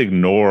they actually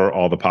ignore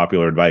all the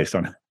popular advice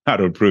on how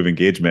to improve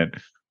engagement.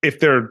 If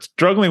they're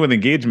struggling with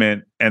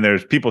engagement and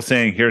there's people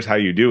saying, here's how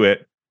you do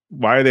it,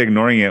 why are they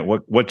ignoring it?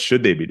 What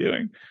should they be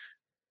doing?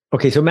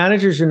 Okay, so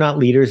managers are not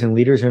leaders and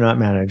leaders are not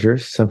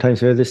managers. Sometimes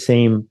they're the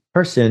same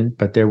person,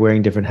 but they're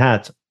wearing different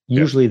hats.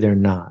 Usually they're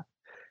not.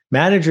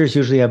 Managers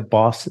usually have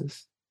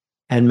bosses,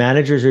 and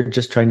managers are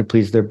just trying to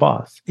please their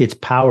boss. It's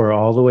power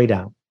all the way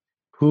down.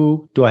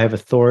 Who do I have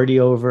authority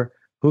over?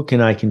 Who can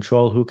I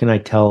control? Who can I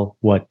tell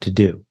what to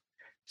do?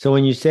 So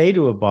when you say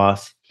to a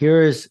boss,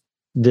 here is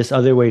this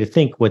other way to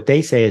think, what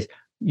they say is,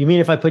 you mean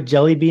if I put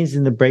jelly beans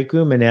in the break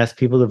room and ask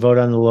people to vote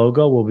on the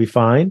logo, we'll be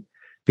fine?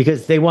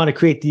 Because they want to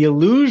create the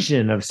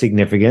illusion of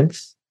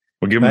significance.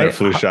 We'll give them their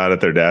flu shot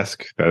at their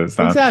desk. That is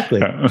not,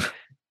 exactly.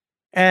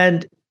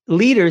 And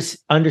leaders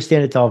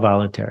understand it's all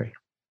voluntary.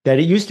 That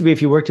it used to be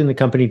if you worked in the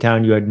company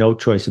town, you had no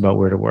choice about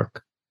where to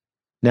work.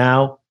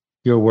 Now,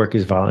 your work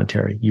is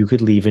voluntary. You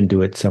could leave and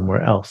do it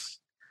somewhere else.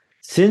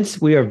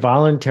 Since we are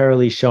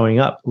voluntarily showing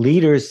up,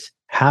 leaders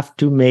have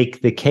to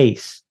make the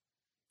case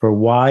for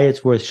why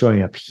it's worth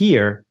showing up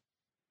here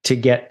to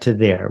get to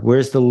there.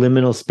 Where's the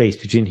liminal space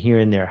between here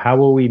and there? How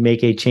will we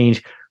make a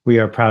change we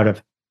are proud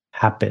of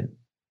happen?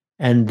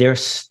 And they're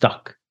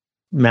stuck.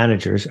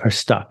 Managers are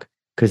stuck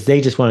because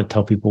they just want to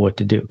tell people what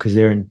to do because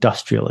they're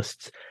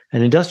industrialists.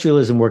 And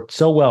industrialism worked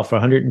so well for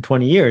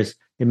 120 years,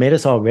 it made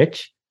us all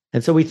rich.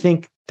 And so we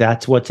think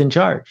that's what's in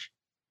charge.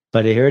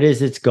 But here it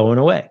is, it's going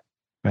away,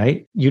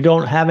 right? You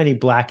don't have any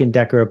Black &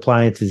 Decker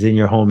appliances in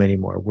your home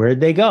anymore. Where'd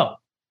they go?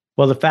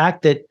 Well, the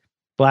fact that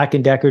Black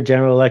 & Decker,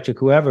 General Electric,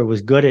 whoever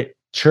was good at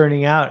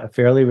churning out a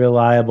fairly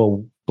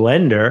reliable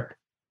blender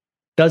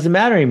doesn't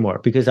matter anymore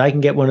because I can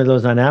get one of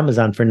those on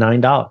Amazon for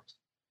 $9.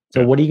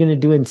 So what are you going to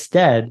do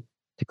instead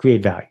to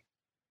create value?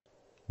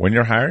 When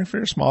you're hiring for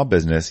your small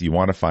business, you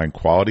want to find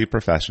quality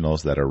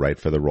professionals that are right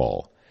for the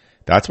role.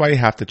 That's why you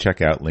have to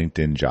check out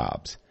LinkedIn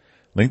Jobs.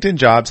 LinkedIn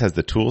Jobs has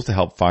the tools to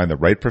help find the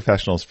right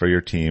professionals for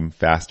your team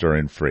faster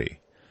and free.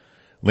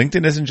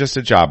 LinkedIn isn't just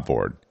a job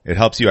board. It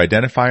helps you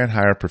identify and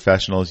hire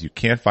professionals you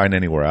can't find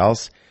anywhere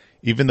else,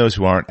 even those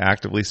who aren't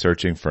actively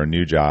searching for a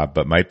new job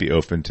but might be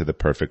open to the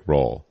perfect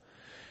role.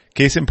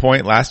 Case in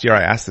point, last year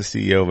I asked the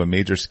CEO of a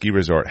major ski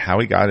resort how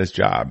he got his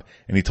job,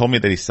 and he told me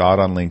that he saw it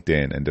on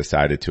LinkedIn and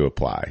decided to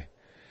apply.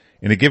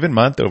 In a given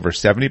month, over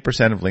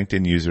 70% of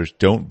LinkedIn users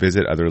don't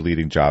visit other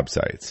leading job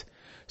sites.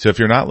 So if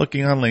you're not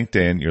looking on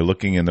LinkedIn, you're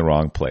looking in the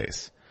wrong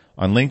place.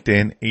 On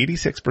LinkedIn,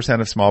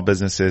 86% of small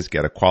businesses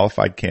get a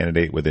qualified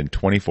candidate within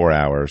 24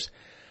 hours.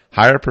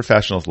 Hire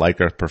professionals like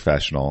a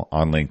professional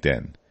on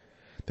LinkedIn.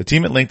 The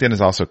team at LinkedIn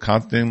is also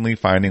constantly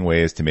finding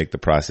ways to make the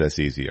process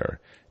easier.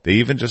 They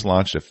even just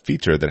launched a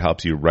feature that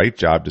helps you write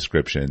job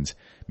descriptions,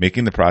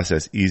 making the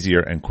process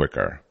easier and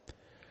quicker.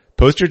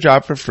 Post your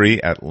job for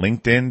free at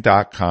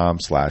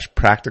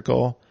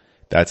linkedin.com/practical.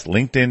 That's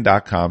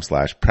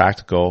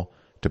linkedin.com/practical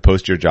to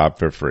post your job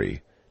for free.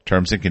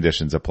 Terms and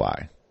conditions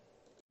apply.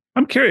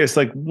 I'm curious,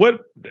 like what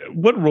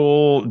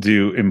role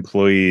do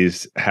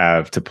employees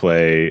have to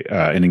play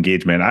in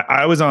engagement?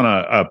 I was on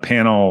a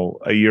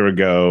panel a year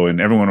ago,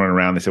 and everyone went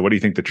around. They said, "What do you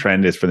think the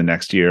trend is for the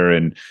next year?"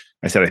 And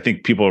I said, "I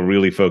think people are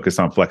really focused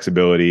on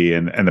flexibility."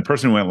 And the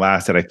person who went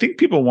last said, "I think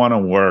people want to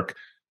work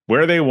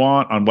where they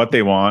want, on what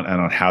they want,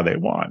 and on how they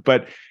want."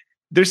 But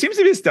there seems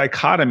to be this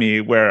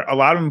dichotomy where a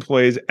lot of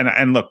employees,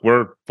 and look,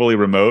 we're fully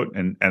remote,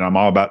 and I'm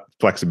all about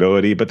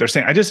flexibility, but they're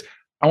saying,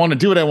 I want to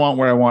do what I want,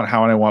 where I want,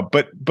 how I want,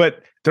 but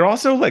they're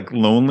also like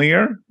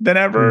lonelier than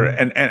ever,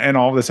 and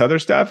all this other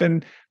stuff.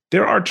 And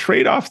there are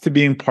trade-offs to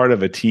being part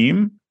of a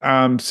team.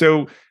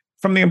 So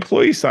from the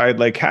employee side,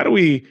 like, how do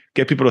we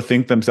get people to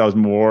think themselves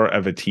more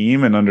of a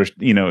team and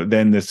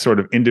than this sort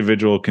of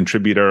individual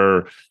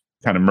contributor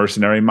kind of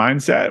mercenary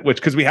mindset,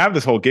 because we have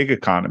this whole gig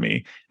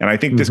economy. And I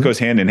think this goes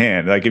hand in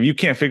hand. Like, if you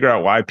can't figure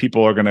out why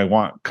people are going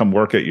to come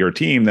work at your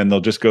team, then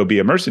they'll just go be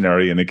a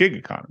mercenary in the gig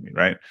economy,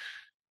 right?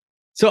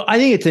 So I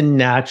think it's a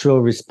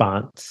natural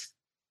response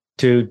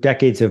to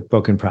decades of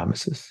broken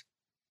promises.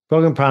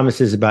 Broken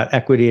promises about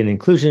equity and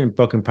inclusion,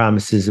 broken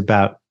promises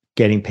about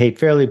getting paid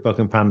fairly,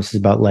 broken promises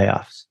about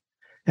layoffs.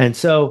 And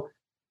so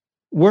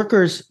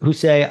workers who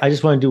say, I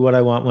just want to do what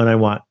I want when I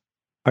want,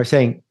 are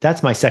saying,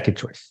 that's my second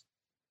choice.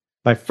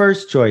 My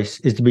first choice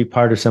is to be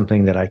part of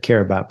something that I care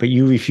about, but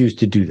you refuse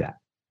to do that.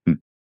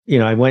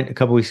 I went a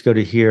couple of weeks ago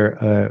to hear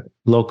a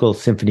local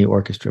symphony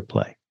orchestra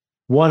play.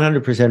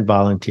 100%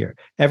 volunteer.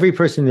 Every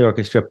person in the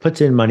orchestra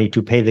puts in money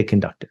to pay the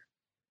conductor.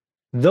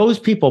 Those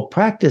people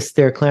practice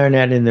their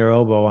clarinet and their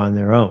oboe on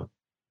their own,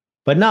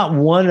 but not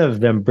one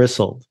of them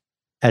bristled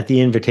at the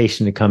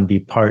invitation to come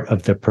be part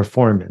of the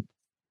performance.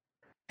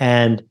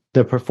 And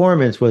the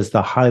performance was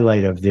the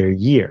highlight of their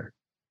year.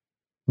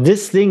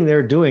 This thing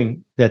they're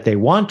doing that they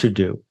want to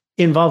do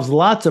involves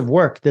lots of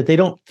work that they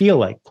don't feel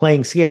like,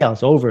 playing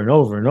scales over and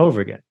over and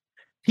over again.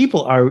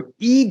 People are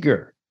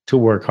eager to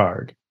work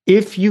hard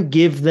if you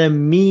give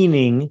them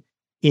meaning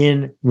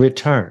in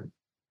return.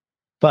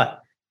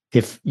 But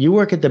if you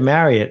work at the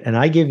Marriott and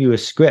I give you a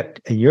script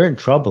and you're in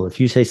trouble if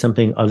you say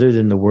something other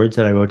than the words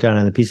that I wrote down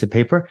on a piece of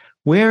paper,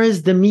 where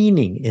is the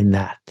meaning in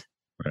that?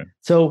 Right.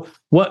 So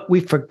what we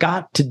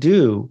forgot to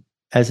do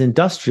as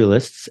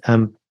industrialists,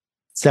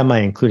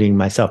 semi-including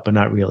myself, but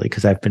not really,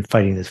 because I've been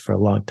fighting this for a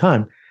long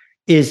time,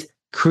 is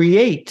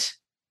create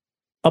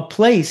a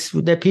place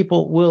that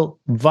people will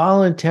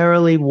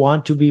voluntarily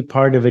want to be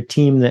part of a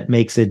team that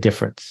makes a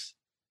difference.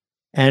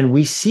 And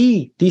we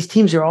see these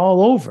teams are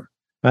all over,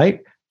 right?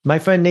 My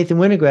friend Nathan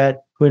Winograd,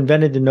 who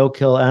invented the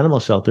no-kill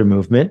animal shelter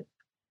movement,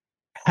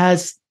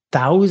 has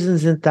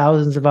thousands and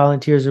thousands of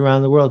volunteers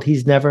around the world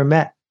he's never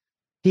met.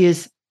 He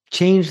has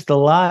changed the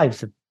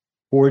lives of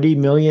 40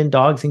 million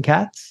dogs and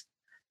cats.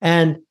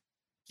 And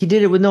he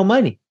did it with no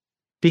money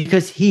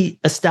because he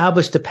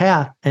established a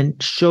path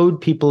and showed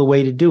people a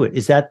way to do it.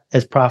 Is that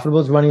as profitable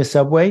as running a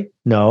subway?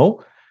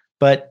 No,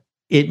 but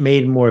it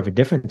made more of a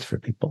difference for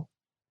people.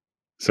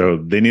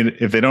 So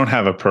if they don't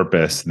have a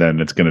purpose, then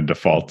it's going to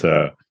default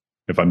to,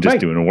 if I'm just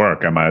doing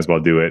work, I might as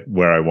well do it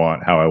where I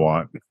want, how I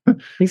want,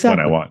 exactly. when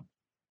I want.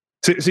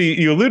 So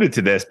you alluded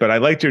to this, but I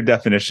liked your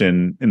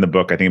definition in the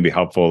book. I think it'd be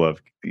helpful, of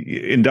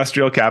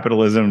industrial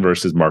capitalism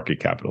versus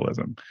market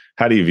capitalism.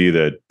 How do you view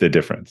the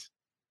difference?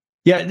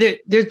 Yeah,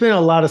 there's been a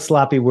lot of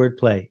sloppy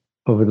wordplay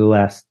over the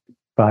last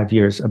 5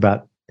 years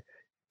about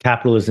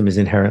capitalism is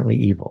inherently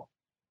evil.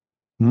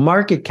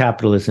 Market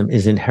capitalism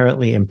is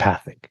inherently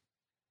empathic.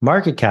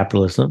 Market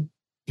capitalism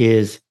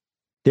is,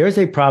 there's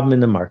a problem in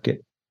the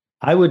market.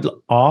 I would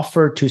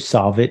offer to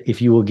solve it if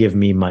you will give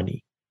me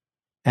money.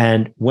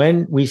 And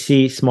when we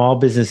see small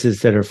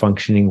businesses that are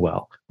functioning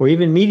well, or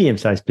even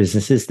medium-sized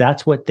businesses,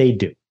 that's what they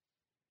do.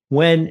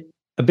 When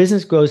a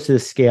business grows to the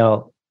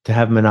scale to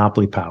have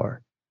monopoly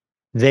power,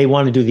 they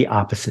want to do the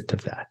opposite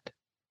of that.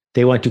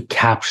 They want to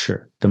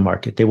capture the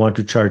market. They want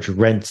to charge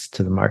rents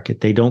to the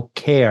market. They don't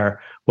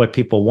care what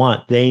people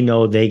want. They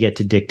know they get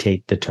to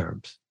dictate the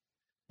terms.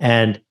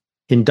 And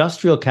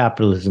industrial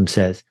capitalism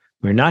says,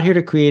 we're not here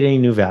to create any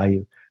new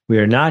value. We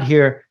are not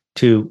here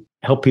to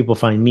help people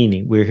find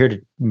meaning. We're here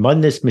to run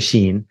this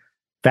machine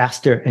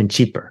faster and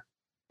cheaper.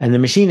 And the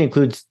machine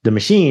includes the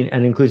machine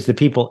and includes the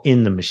people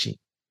in the machine.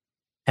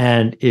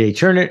 And they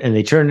churn it and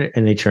they churn it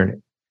and they churn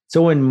it.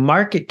 So when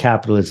market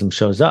capitalism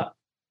shows up,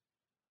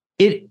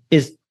 it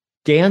is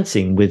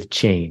dancing with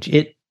change.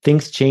 It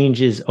thinks change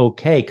is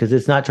okay because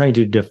it's not trying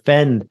to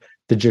defend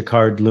the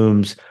Jacquard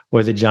looms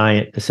or the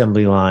giant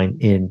assembly line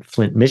in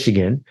Flint,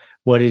 Michigan.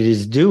 What it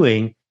is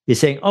doing is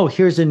saying, oh,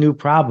 here's a new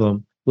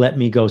problem. let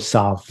me go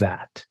solve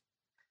that.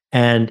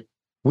 And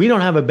we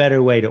don't have a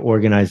better way to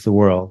organize the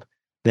world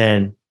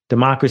than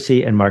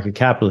democracy and market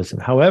capitalism.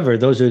 However,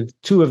 those are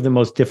two of the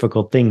most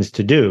difficult things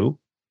to do,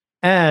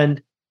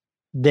 and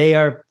they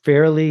are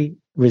fairly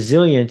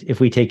resilient if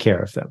we take care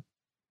of them.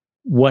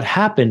 What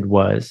happened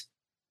was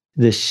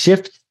the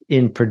shift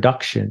in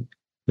production,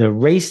 the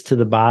race to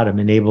the bottom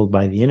enabled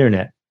by the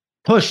internet,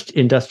 pushed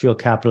industrial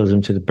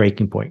capitalism to the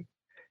breaking point.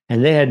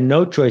 And they had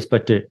no choice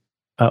but to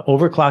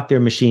overclock their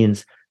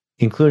machines,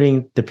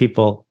 including the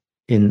people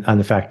on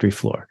the factory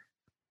floor.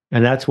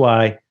 And that's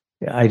why,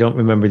 I don't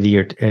remember the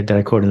year that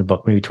I quote in the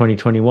book, maybe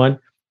 2021,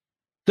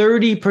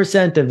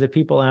 30% of the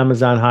people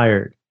Amazon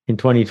hired in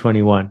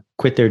 2021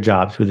 quit their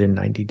jobs within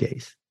 90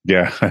 days.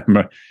 Yeah.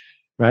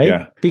 Right?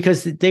 Yeah.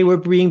 Because they were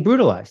being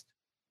brutalized.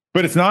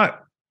 But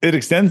it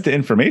extends to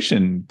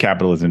information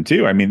capitalism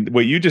too. I mean,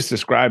 what you just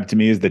described to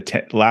me is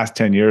the last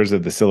 10 years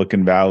of the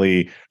Silicon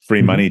Valley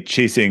free money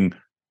chasing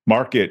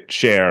market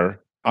share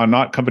on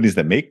not companies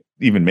that make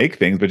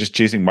things, but just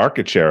chasing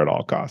market share at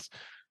all costs.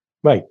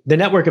 Right. The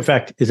network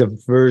effect is a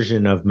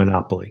version of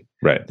monopoly.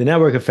 Right. The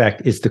network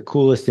effect is the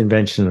coolest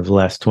invention of the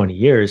last 20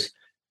 years,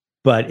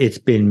 but it's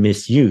been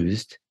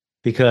misused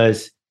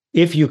because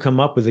if you come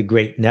up with a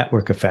great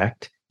network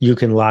effect, you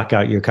can lock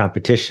out your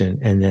competition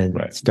and then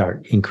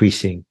start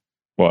increasing.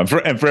 Well,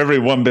 and for every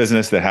one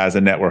business that has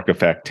a network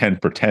effect, 10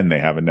 pretend they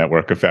have a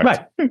network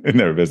effect in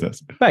their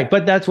business. Right.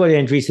 But that's what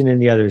Andreessen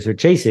and the others are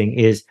chasing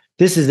is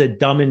this is a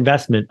dumb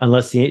investment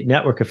unless the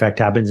network effect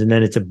happens, and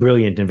then it's a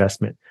brilliant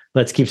investment.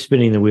 Let's keep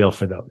spinning the wheel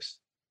for those.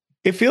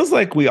 It feels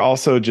like we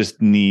also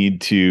just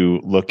need to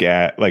look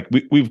at, like,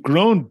 we've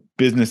grown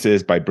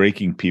businesses by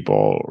breaking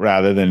people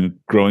rather than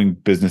growing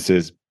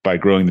businesses by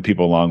growing the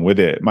people along with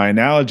it. My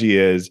analogy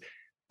is,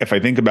 if I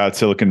think about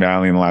Silicon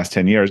Valley in the last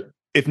 10 years,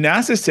 if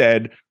NASA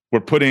said, we're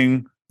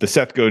putting the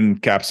Seth Godin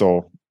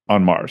capsule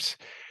on Mars,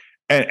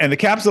 and the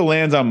capsule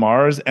lands on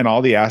Mars and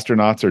all the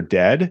astronauts are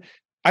dead,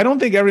 I don't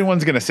think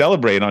everyone's going to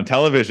celebrate on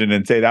television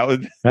and say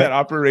that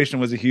operation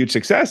was a huge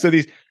success. So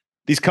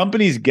these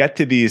companies get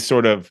to these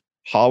sort of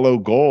hollow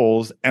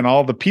goals, and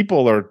all the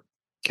people are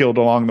killed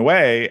along the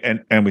way,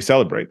 and we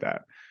celebrate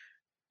that.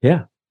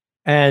 Yeah.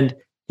 And,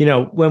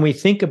 when we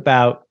think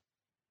about,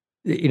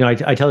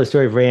 I tell the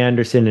story of Ray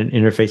Anderson and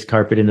Interface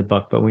Carpet in the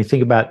book, but when we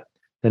think about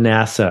the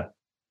NASA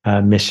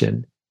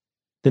mission,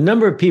 the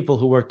number of people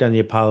who worked on the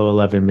Apollo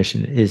 11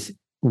 mission is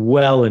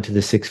well into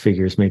the six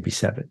figures, maybe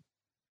seven.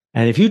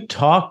 And if you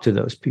talk to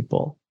those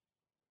people,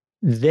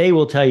 they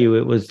will tell you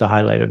it was the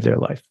highlight of their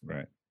life.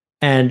 Right.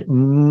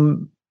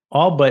 And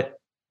all but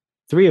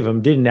three of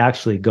them didn't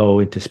actually go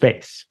into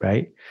space,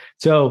 right?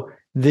 So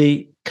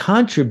the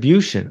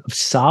contribution of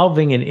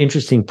solving an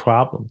interesting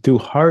problem through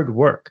hard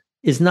work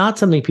is not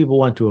something people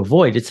want to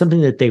avoid. It's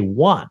something that they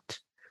want,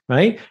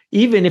 right?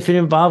 Even if it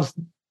involves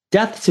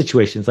death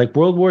situations like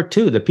World War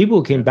II. The people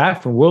who came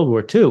back from World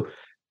War II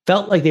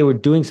felt like they were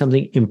doing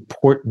something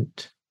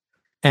important.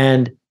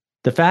 And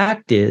the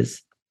fact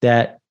is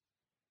that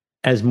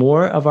as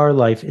more of our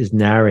life is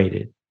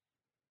narrated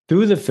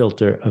through the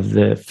filter of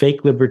the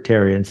fake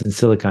libertarians in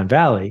Silicon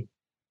Valley,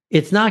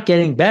 it's not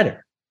getting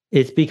better.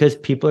 It's because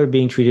people are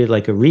being treated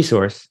like a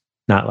resource,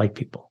 not like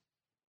people.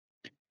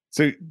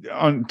 So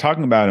on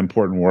talking about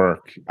important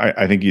work,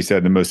 I think you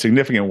said the most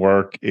significant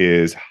work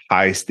is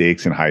high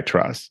stakes and high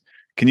trust.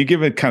 Can you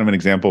give a kind of an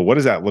example? What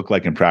does that look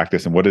like in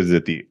practice, and what is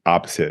it the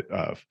opposite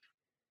of?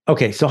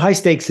 Okay, so high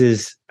stakes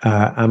is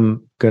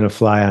I'm going to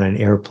fly on an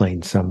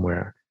airplane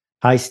somewhere.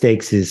 High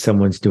stakes is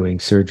someone's doing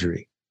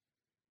surgery.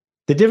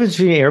 The difference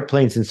between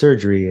airplanes and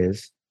surgery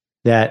is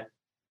that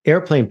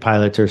airplane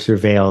pilots are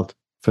surveilled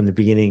from the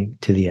beginning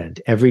to the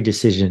end. Every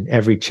decision,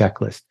 every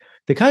checklist.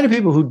 The kind of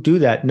people who do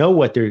that know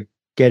what they're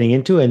getting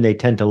into, and they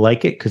tend to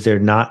like it because they're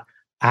not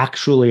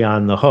actually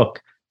on the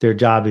hook. Their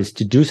job is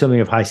to do something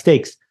of high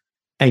stakes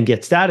and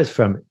get status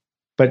from it.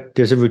 But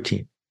there's a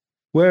routine.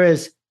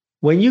 Whereas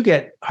when you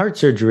get heart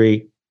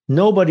surgery,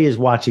 nobody is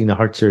watching the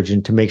heart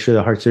surgeon to make sure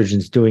the heart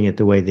surgeon's doing it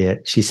the way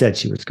that she said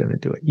she was going to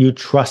do it. You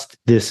trust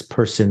this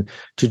person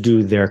to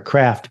do their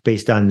craft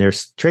based on their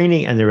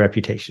training and their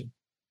reputation.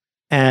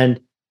 And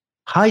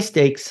high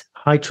stakes,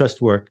 high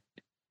trust work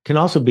can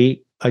also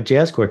be a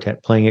jazz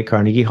quartet playing at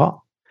Carnegie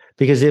Hall.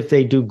 Because if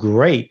they do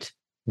great,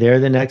 they're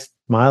the next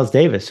Miles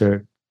Davis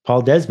or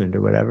Paul Desmond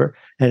or whatever.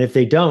 And if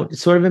they don't,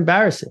 it's sort of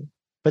embarrassing.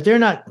 But they're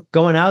not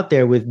going out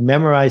there with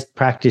memorized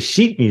practice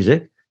sheet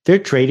music. They're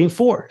trading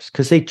fours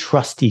because they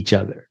trust each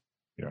other.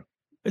 Yeah.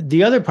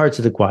 The other parts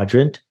of the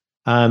quadrant,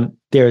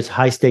 there's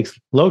high stakes,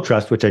 low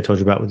trust, which I told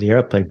you about with the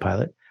airplane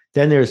pilot.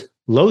 Then there's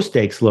low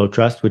stakes, low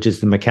trust, which is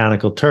the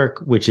mechanical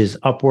Turk, which is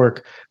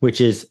Upwork, which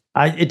is,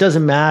 it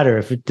doesn't matter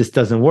if this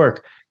doesn't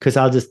work because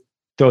I'll just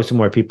throw some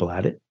more people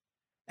at it.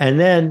 And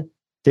then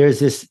there's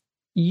this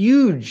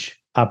huge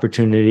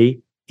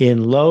opportunity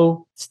in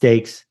low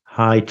stakes,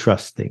 high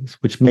trust things,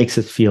 which makes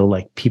us feel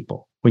like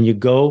people. When you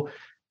go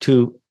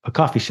to a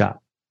coffee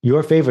shop,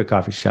 your favorite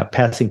coffee shop,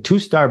 passing 2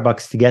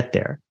 Starbucks to get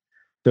there,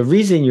 the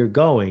reason you're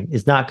going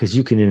is not because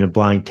you can, in a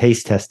blind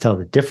taste test, tell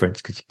the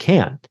difference, because you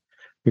can't,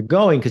 You're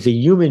going because a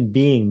human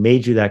being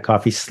made you that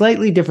coffee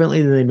slightly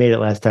differently than they made it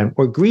last time,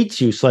 or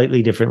greets you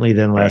slightly differently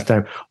than last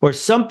time, or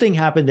something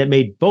happened that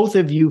made both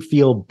of you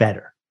feel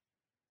better.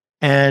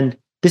 And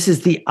this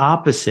is the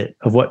opposite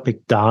of what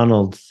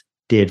McDonald's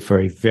did for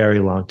a very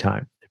long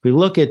time. If we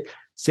look at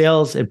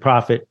sales and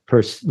profit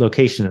per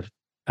location of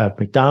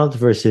McDonald's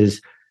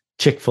versus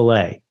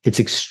Chick-fil-A, it's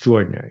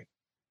extraordinary.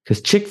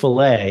 Because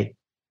Chick-fil-A,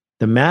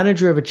 the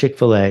manager of a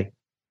Chick-fil-A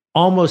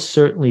almost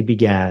certainly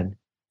began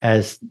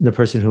as the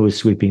person who was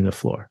sweeping the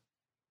floor.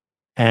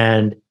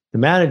 And the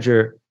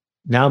manager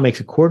now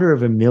makes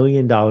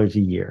 $250,000 a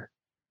year,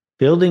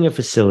 building a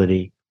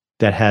facility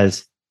that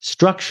has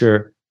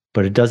structure,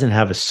 but it doesn't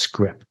have a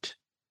script.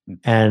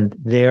 And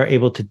they're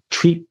able to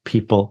treat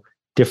people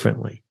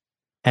differently.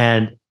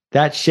 And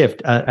that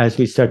shift, as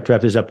we start to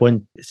wrap this up,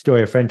 one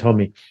story a friend told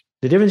me,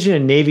 the difference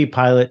between a Navy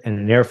pilot and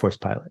an Air Force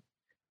pilot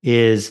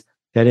is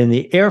that in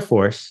the Air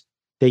Force,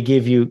 they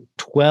give you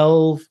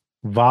 12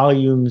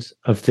 volumes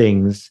of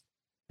things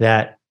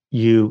that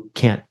you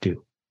can't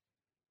do.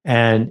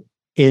 And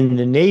in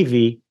the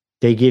Navy,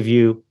 they give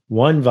you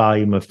 1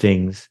 volume of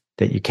things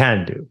that you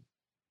can do.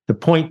 The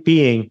point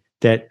being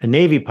that a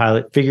Navy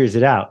pilot figures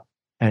it out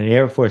and an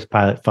Air Force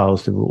pilot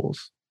follows the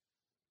rules.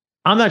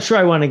 I'm not sure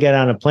I want to get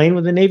on a plane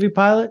with a Navy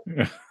pilot,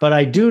 but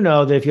I do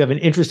know that if you have an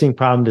interesting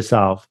problem to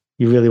solve,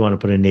 you really want to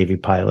put a Navy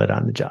pilot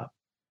on the job.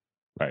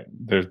 Right.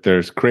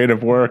 There's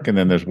creative work, and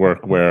then there's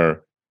work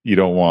where you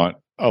don't want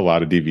a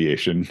lot of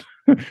deviation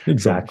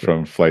exactly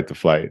from flight to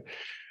flight.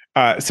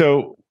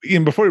 So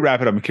before we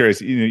wrap it up, I'm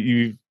curious,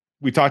 we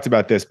talked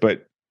about this,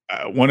 but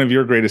one of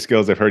your greatest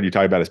skills I've heard you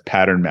talk about is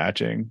pattern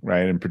matching,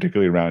 right? And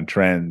particularly around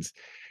trends.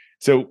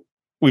 So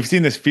we've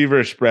seen this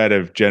feverish spread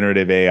of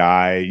generative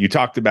AI. You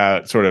talked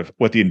about sort of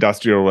what the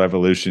Industrial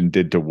Revolution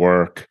did to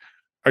work.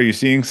 Are you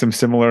seeing some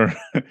similar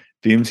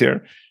themes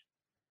here?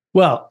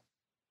 Well,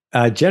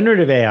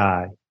 generative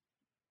AI,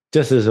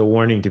 just as a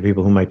warning to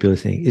people who might be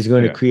listening, is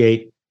going to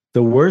create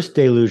the worst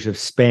deluge of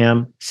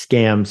spam,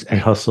 scams, and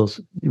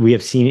hustles we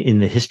have seen in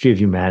the history of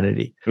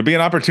humanity. It'll be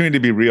an opportunity to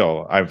be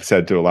real, I've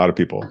said to a lot of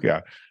people. Yeah.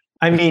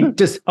 I mean,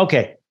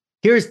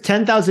 here's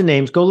 10,000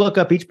 names. Go look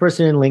up each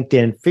person in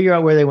LinkedIn, figure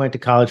out where they went to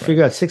college,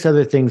 figure out 6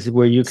 other things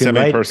where you can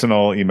write.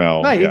 Semi-personal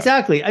email. Right,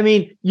 exactly. I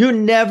mean,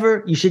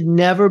 you should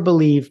never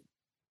believe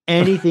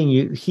anything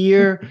you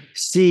hear,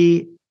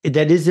 see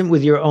that isn't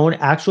with your own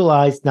actual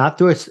eyes, not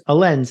through a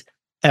lens,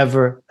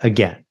 ever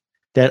again.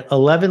 That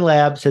 11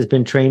 Labs has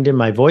been trained in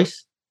my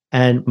voice,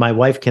 and my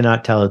wife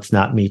cannot tell it's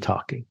not me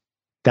talking.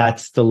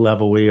 That's the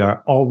level we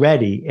are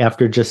already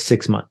after just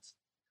 6 months.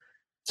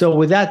 So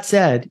with that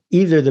said,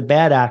 either the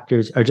bad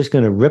actors are just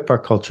going to rip our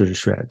culture to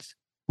shreds,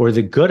 or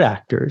the good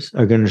actors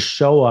are going to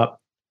show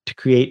up to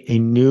create a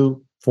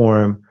new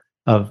form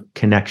of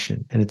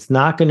connection. And it's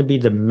not going to be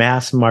the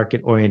mass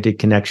market oriented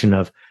connection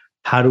of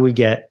how do we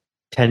get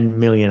 10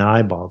 million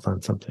eyeballs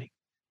on something.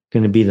 It's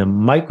going to be the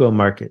micro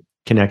market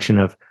connection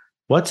of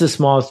what's the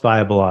smallest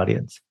viable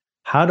audience?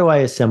 How do I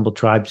assemble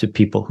tribes of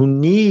people who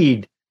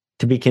need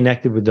to be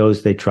connected with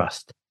those they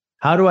trust?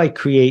 How do I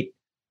create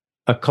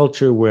a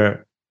culture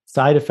where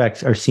side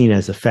effects are seen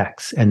as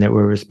effects and that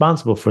we're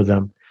responsible for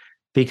them?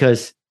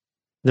 Because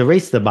the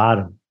race to the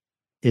bottom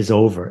is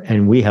over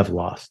and we have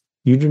lost.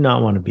 You do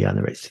not want to be on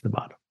the race to the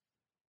bottom.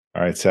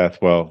 All right,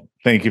 Seth. Well,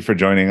 thank you for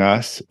joining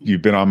us.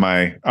 You've been on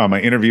my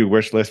interview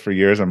wish list for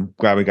years. I'm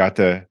glad we got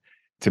to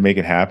make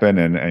it happen,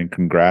 and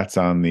congrats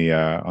on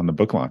the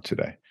book launch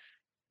today.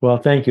 Well,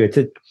 thank you. It's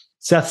at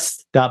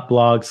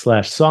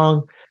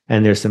seths.blog/song,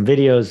 and there's some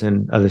videos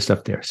and other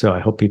stuff there. So I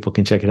hope people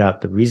can check it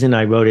out. The reason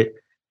I wrote it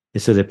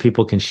is so that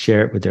people can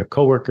share it with their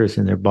coworkers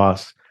and their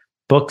boss.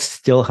 Books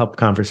still help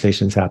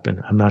conversations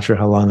happen. I'm not sure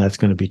how long that's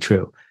going to be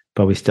true,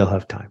 but we still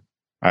have time.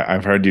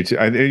 I've heard you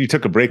you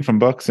took a break from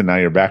books and now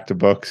you're back to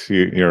books.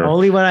 You're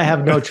only when I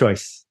have no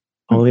choice.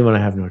 Only when I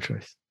have no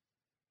choice.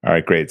 All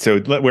right, great. So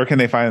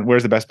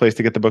where's the best place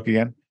to get the book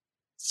again?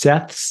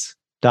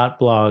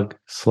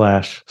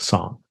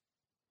 Seths.blog/song.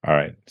 All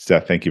right,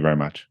 Seth, thank you very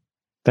much.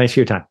 Thanks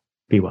for your time.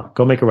 Be well.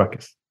 Go make a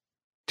ruckus.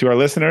 To our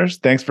listeners,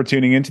 thanks for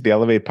tuning in to the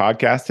Elevate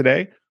podcast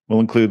today. We'll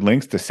include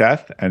links to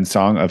Seth and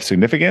Song of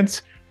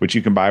Significance, which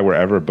you can buy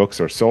wherever books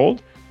are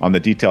sold, on the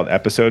detailed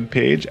episode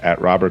page at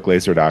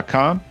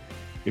robertglazer.com.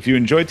 If you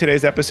enjoyed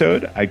today's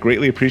episode, I'd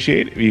greatly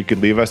appreciate if you could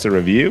leave us a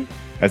review,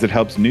 as it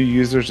helps new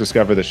users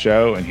discover the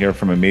show and hear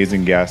from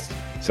amazing guests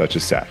such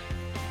as Seth.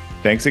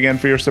 Thanks again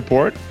for your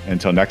support.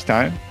 Until next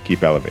time,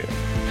 keep elevating.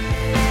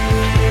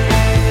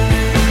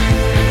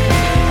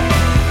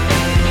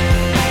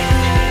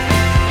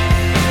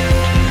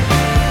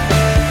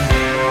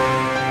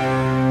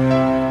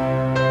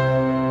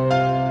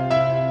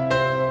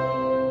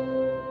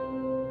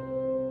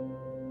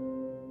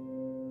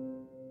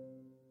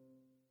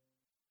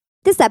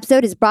 This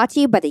episode is brought to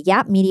you by the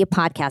Yap Media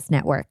Podcast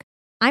Network.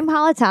 I'm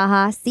Hala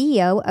Taha,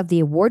 CEO of the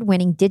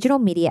award-winning digital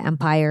media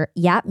empire,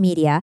 Yap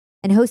Media,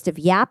 and host of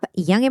Yap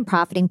Young and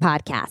Profiting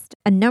Podcast,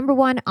 a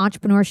 #1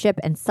 entrepreneurship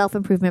and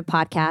self-improvement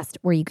podcast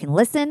where you can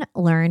listen,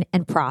 learn,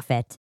 and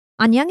profit.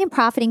 On Young and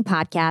Profiting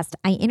Podcast,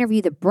 I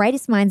interview the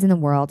brightest minds in the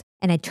world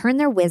and I turn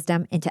their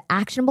wisdom into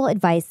actionable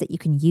advice that you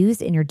can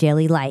use in your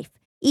daily life.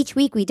 Each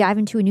week, we dive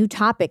into a new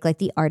topic like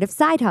the art of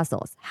side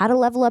hustles, how to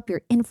level up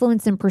your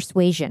influence and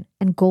persuasion,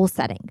 and goal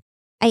setting.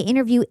 I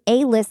interview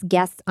A-list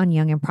guests on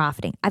Young and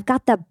Profiting. I've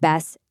got the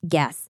best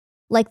guests,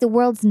 like the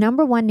world's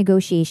 #1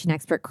 negotiation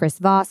expert, Chris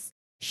Voss,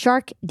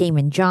 Shark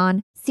Damon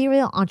John,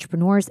 serial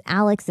entrepreneurs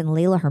Alex and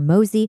Layla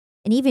Hermosi,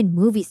 and even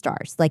movie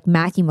stars like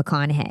Matthew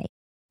McConaughey.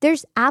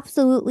 There's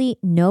absolutely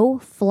no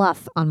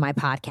fluff on my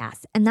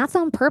podcast, and that's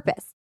on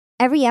purpose.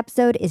 Every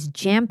episode is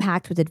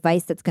jam-packed with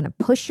advice that's going to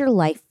push your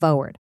life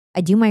forward.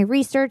 I do my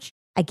research,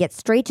 I get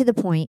straight to the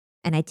point,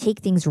 and I take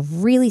things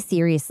really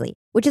seriously,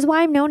 which is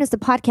why I'm known as the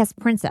podcast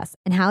princess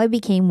and how I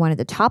became one of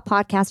the top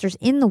podcasters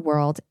in the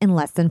world in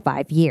less than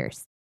 5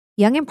 years.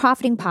 Young and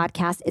Profiting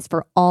Podcast is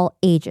for all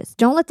ages.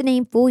 Don't let the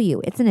name fool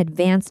you. It's an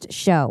advanced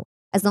show.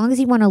 As long as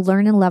you want to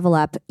learn and level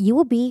up, you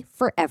will be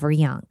forever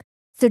young.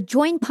 So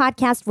join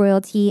podcast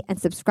royalty and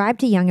subscribe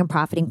to Young and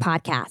Profiting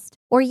Podcast,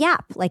 or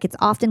YAP, like it's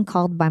often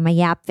called by my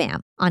YAP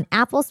fam, on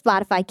Apple,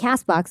 Spotify,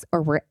 CastBox,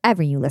 or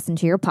wherever you listen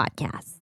to your podcasts.